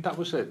say, that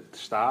was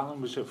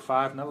Starling was at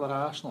 5-0 at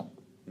Arsenal.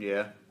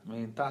 Yeah. I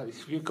mean, that,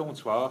 if you go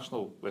to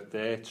Arsenal with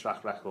their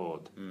track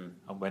record and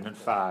winning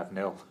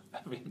 5-0,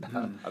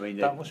 I mean,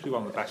 that must be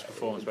one of the best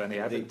performances by any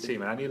Everton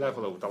team at any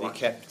level over the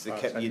last they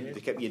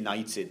kept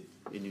United,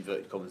 in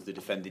inverted commas, the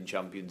defending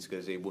champions,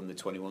 because they won the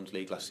 21s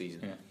league last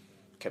season. Yeah.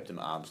 Kept them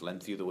at arm's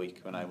length the other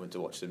week. When I went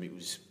to watch them, it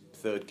was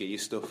third gear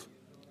stuff.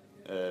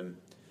 And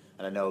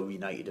I know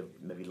United have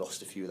maybe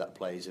lost a few of that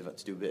players, have had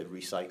to do a bit of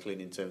recycling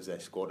in terms of their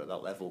squad at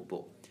that level,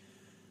 but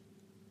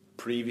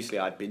previously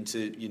I'd been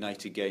to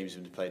United games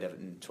when they played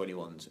Everton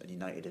 21s, and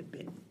United had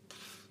been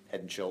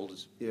head and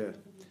shoulders. Yeah.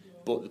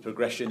 But the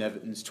progression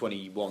Everton's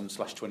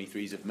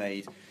 21/23s have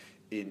made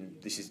in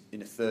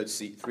a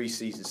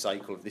three-season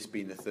cycle of this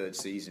being the third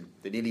season.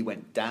 They nearly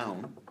went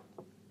down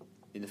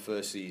in the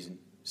first season,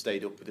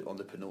 stayed up with it on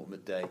the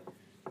penultimate day,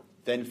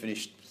 then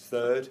finished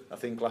third, I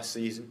think, last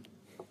season.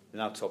 They're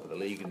now top of the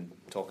league and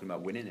talking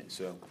about winning it.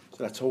 So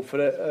let's hope for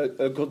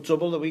a good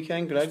double the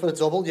weekend, Greg. For the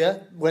double, yeah.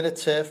 Win at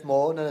Turf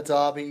Moor and a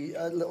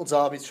little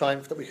derby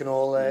triumph that we can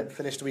all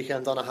finish the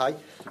weekend on a high.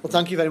 Well,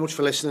 thank you very much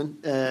for listening.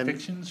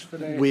 Predictions for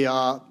the... We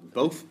are...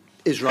 Both?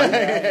 Is right.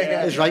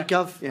 Is right,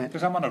 Gav. Yeah.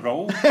 Because I'm on a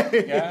roll.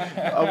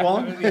 Yeah. I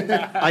won.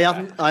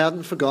 I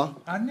hadn't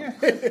forgot. Hadn't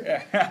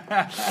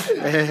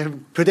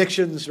you?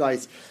 Predictions,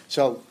 right.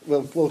 So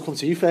we'll come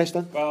to you first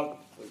then. Well,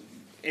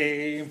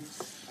 I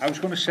was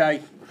going to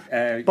say...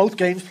 both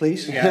games,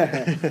 please.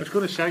 Yeah, I was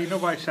going to say, you know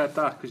why I said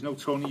that?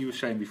 Because Tony, you were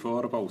saying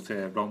before about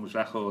Rom's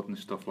record and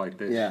stuff like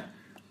this. Yeah.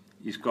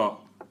 He's got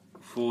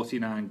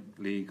 49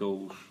 league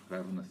goals for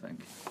Everton, I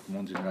think.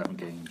 111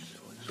 games.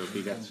 So if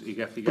he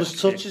gets but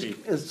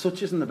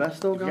such isn't the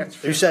best, though, guys.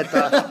 Who said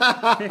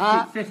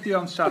that? 50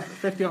 on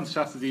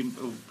Saturday,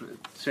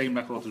 same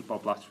record as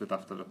Bob Latchford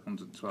after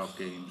 112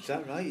 games. Is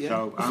that right? Yeah.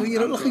 So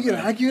look at you're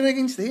arguing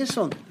against this,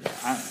 son.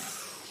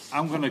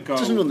 I'm going to go...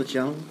 Doesn't run the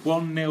channel.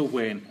 1-0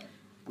 win.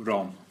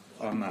 Rom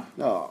on that.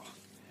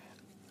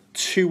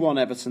 2-1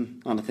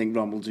 Everton, and I think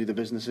Rom will do the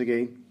business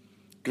again.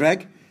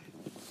 Greg?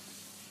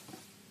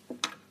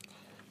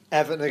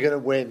 Everton are going to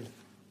win,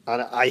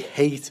 and I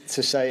hate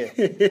to say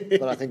it,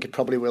 but I think it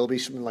probably will be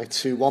something like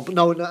 2-1. But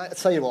no, I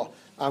tell you what,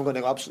 I'm going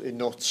to go absolutely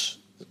nuts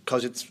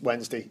because it's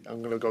Wednesday.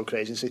 I'm going to go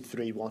crazy and say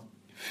 3-1.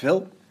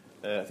 Phil?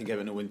 I think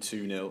Everton will win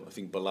 2-0. I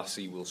think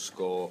Balassi will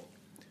score.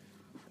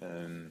 I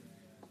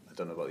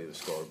don't know about the other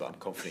scorer, but I'm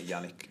confident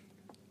Yannick.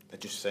 I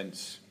just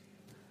sense...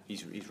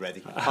 He's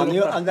ready. And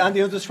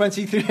the under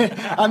 23.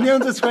 And the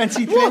under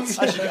 23.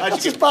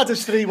 It's as bad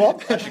as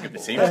 3-1. I should give the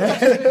team. Can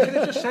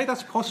I just say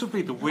that's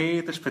possibly the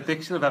weirdest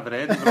prediction I've ever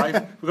heard.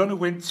 Right? We're going to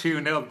win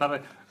 2-0.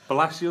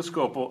 Balassi will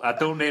score, but I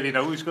don't really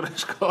know who's going to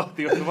score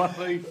the other one.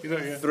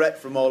 Threat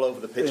from all over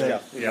the pitch.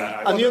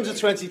 Yeah. And the under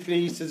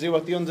 23s to do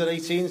what the under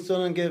 18s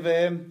done and give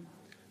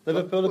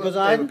Liverpool a good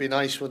eye. It would be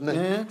nice, wouldn't it?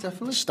 Yeah,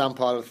 definitely. Stamp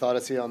our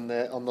authority on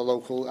the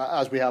local,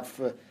 as we have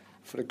for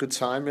a good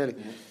time, really.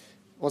 Yeah.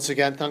 Once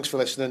again, thanks for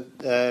listening.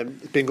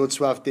 It's been good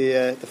to have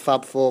the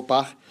Fab Four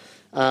back.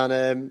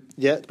 And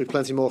there'll be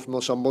plenty more from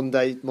us on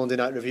Monday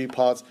Night Review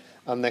pod,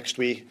 and next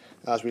week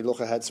as we look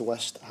ahead to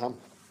West Ham.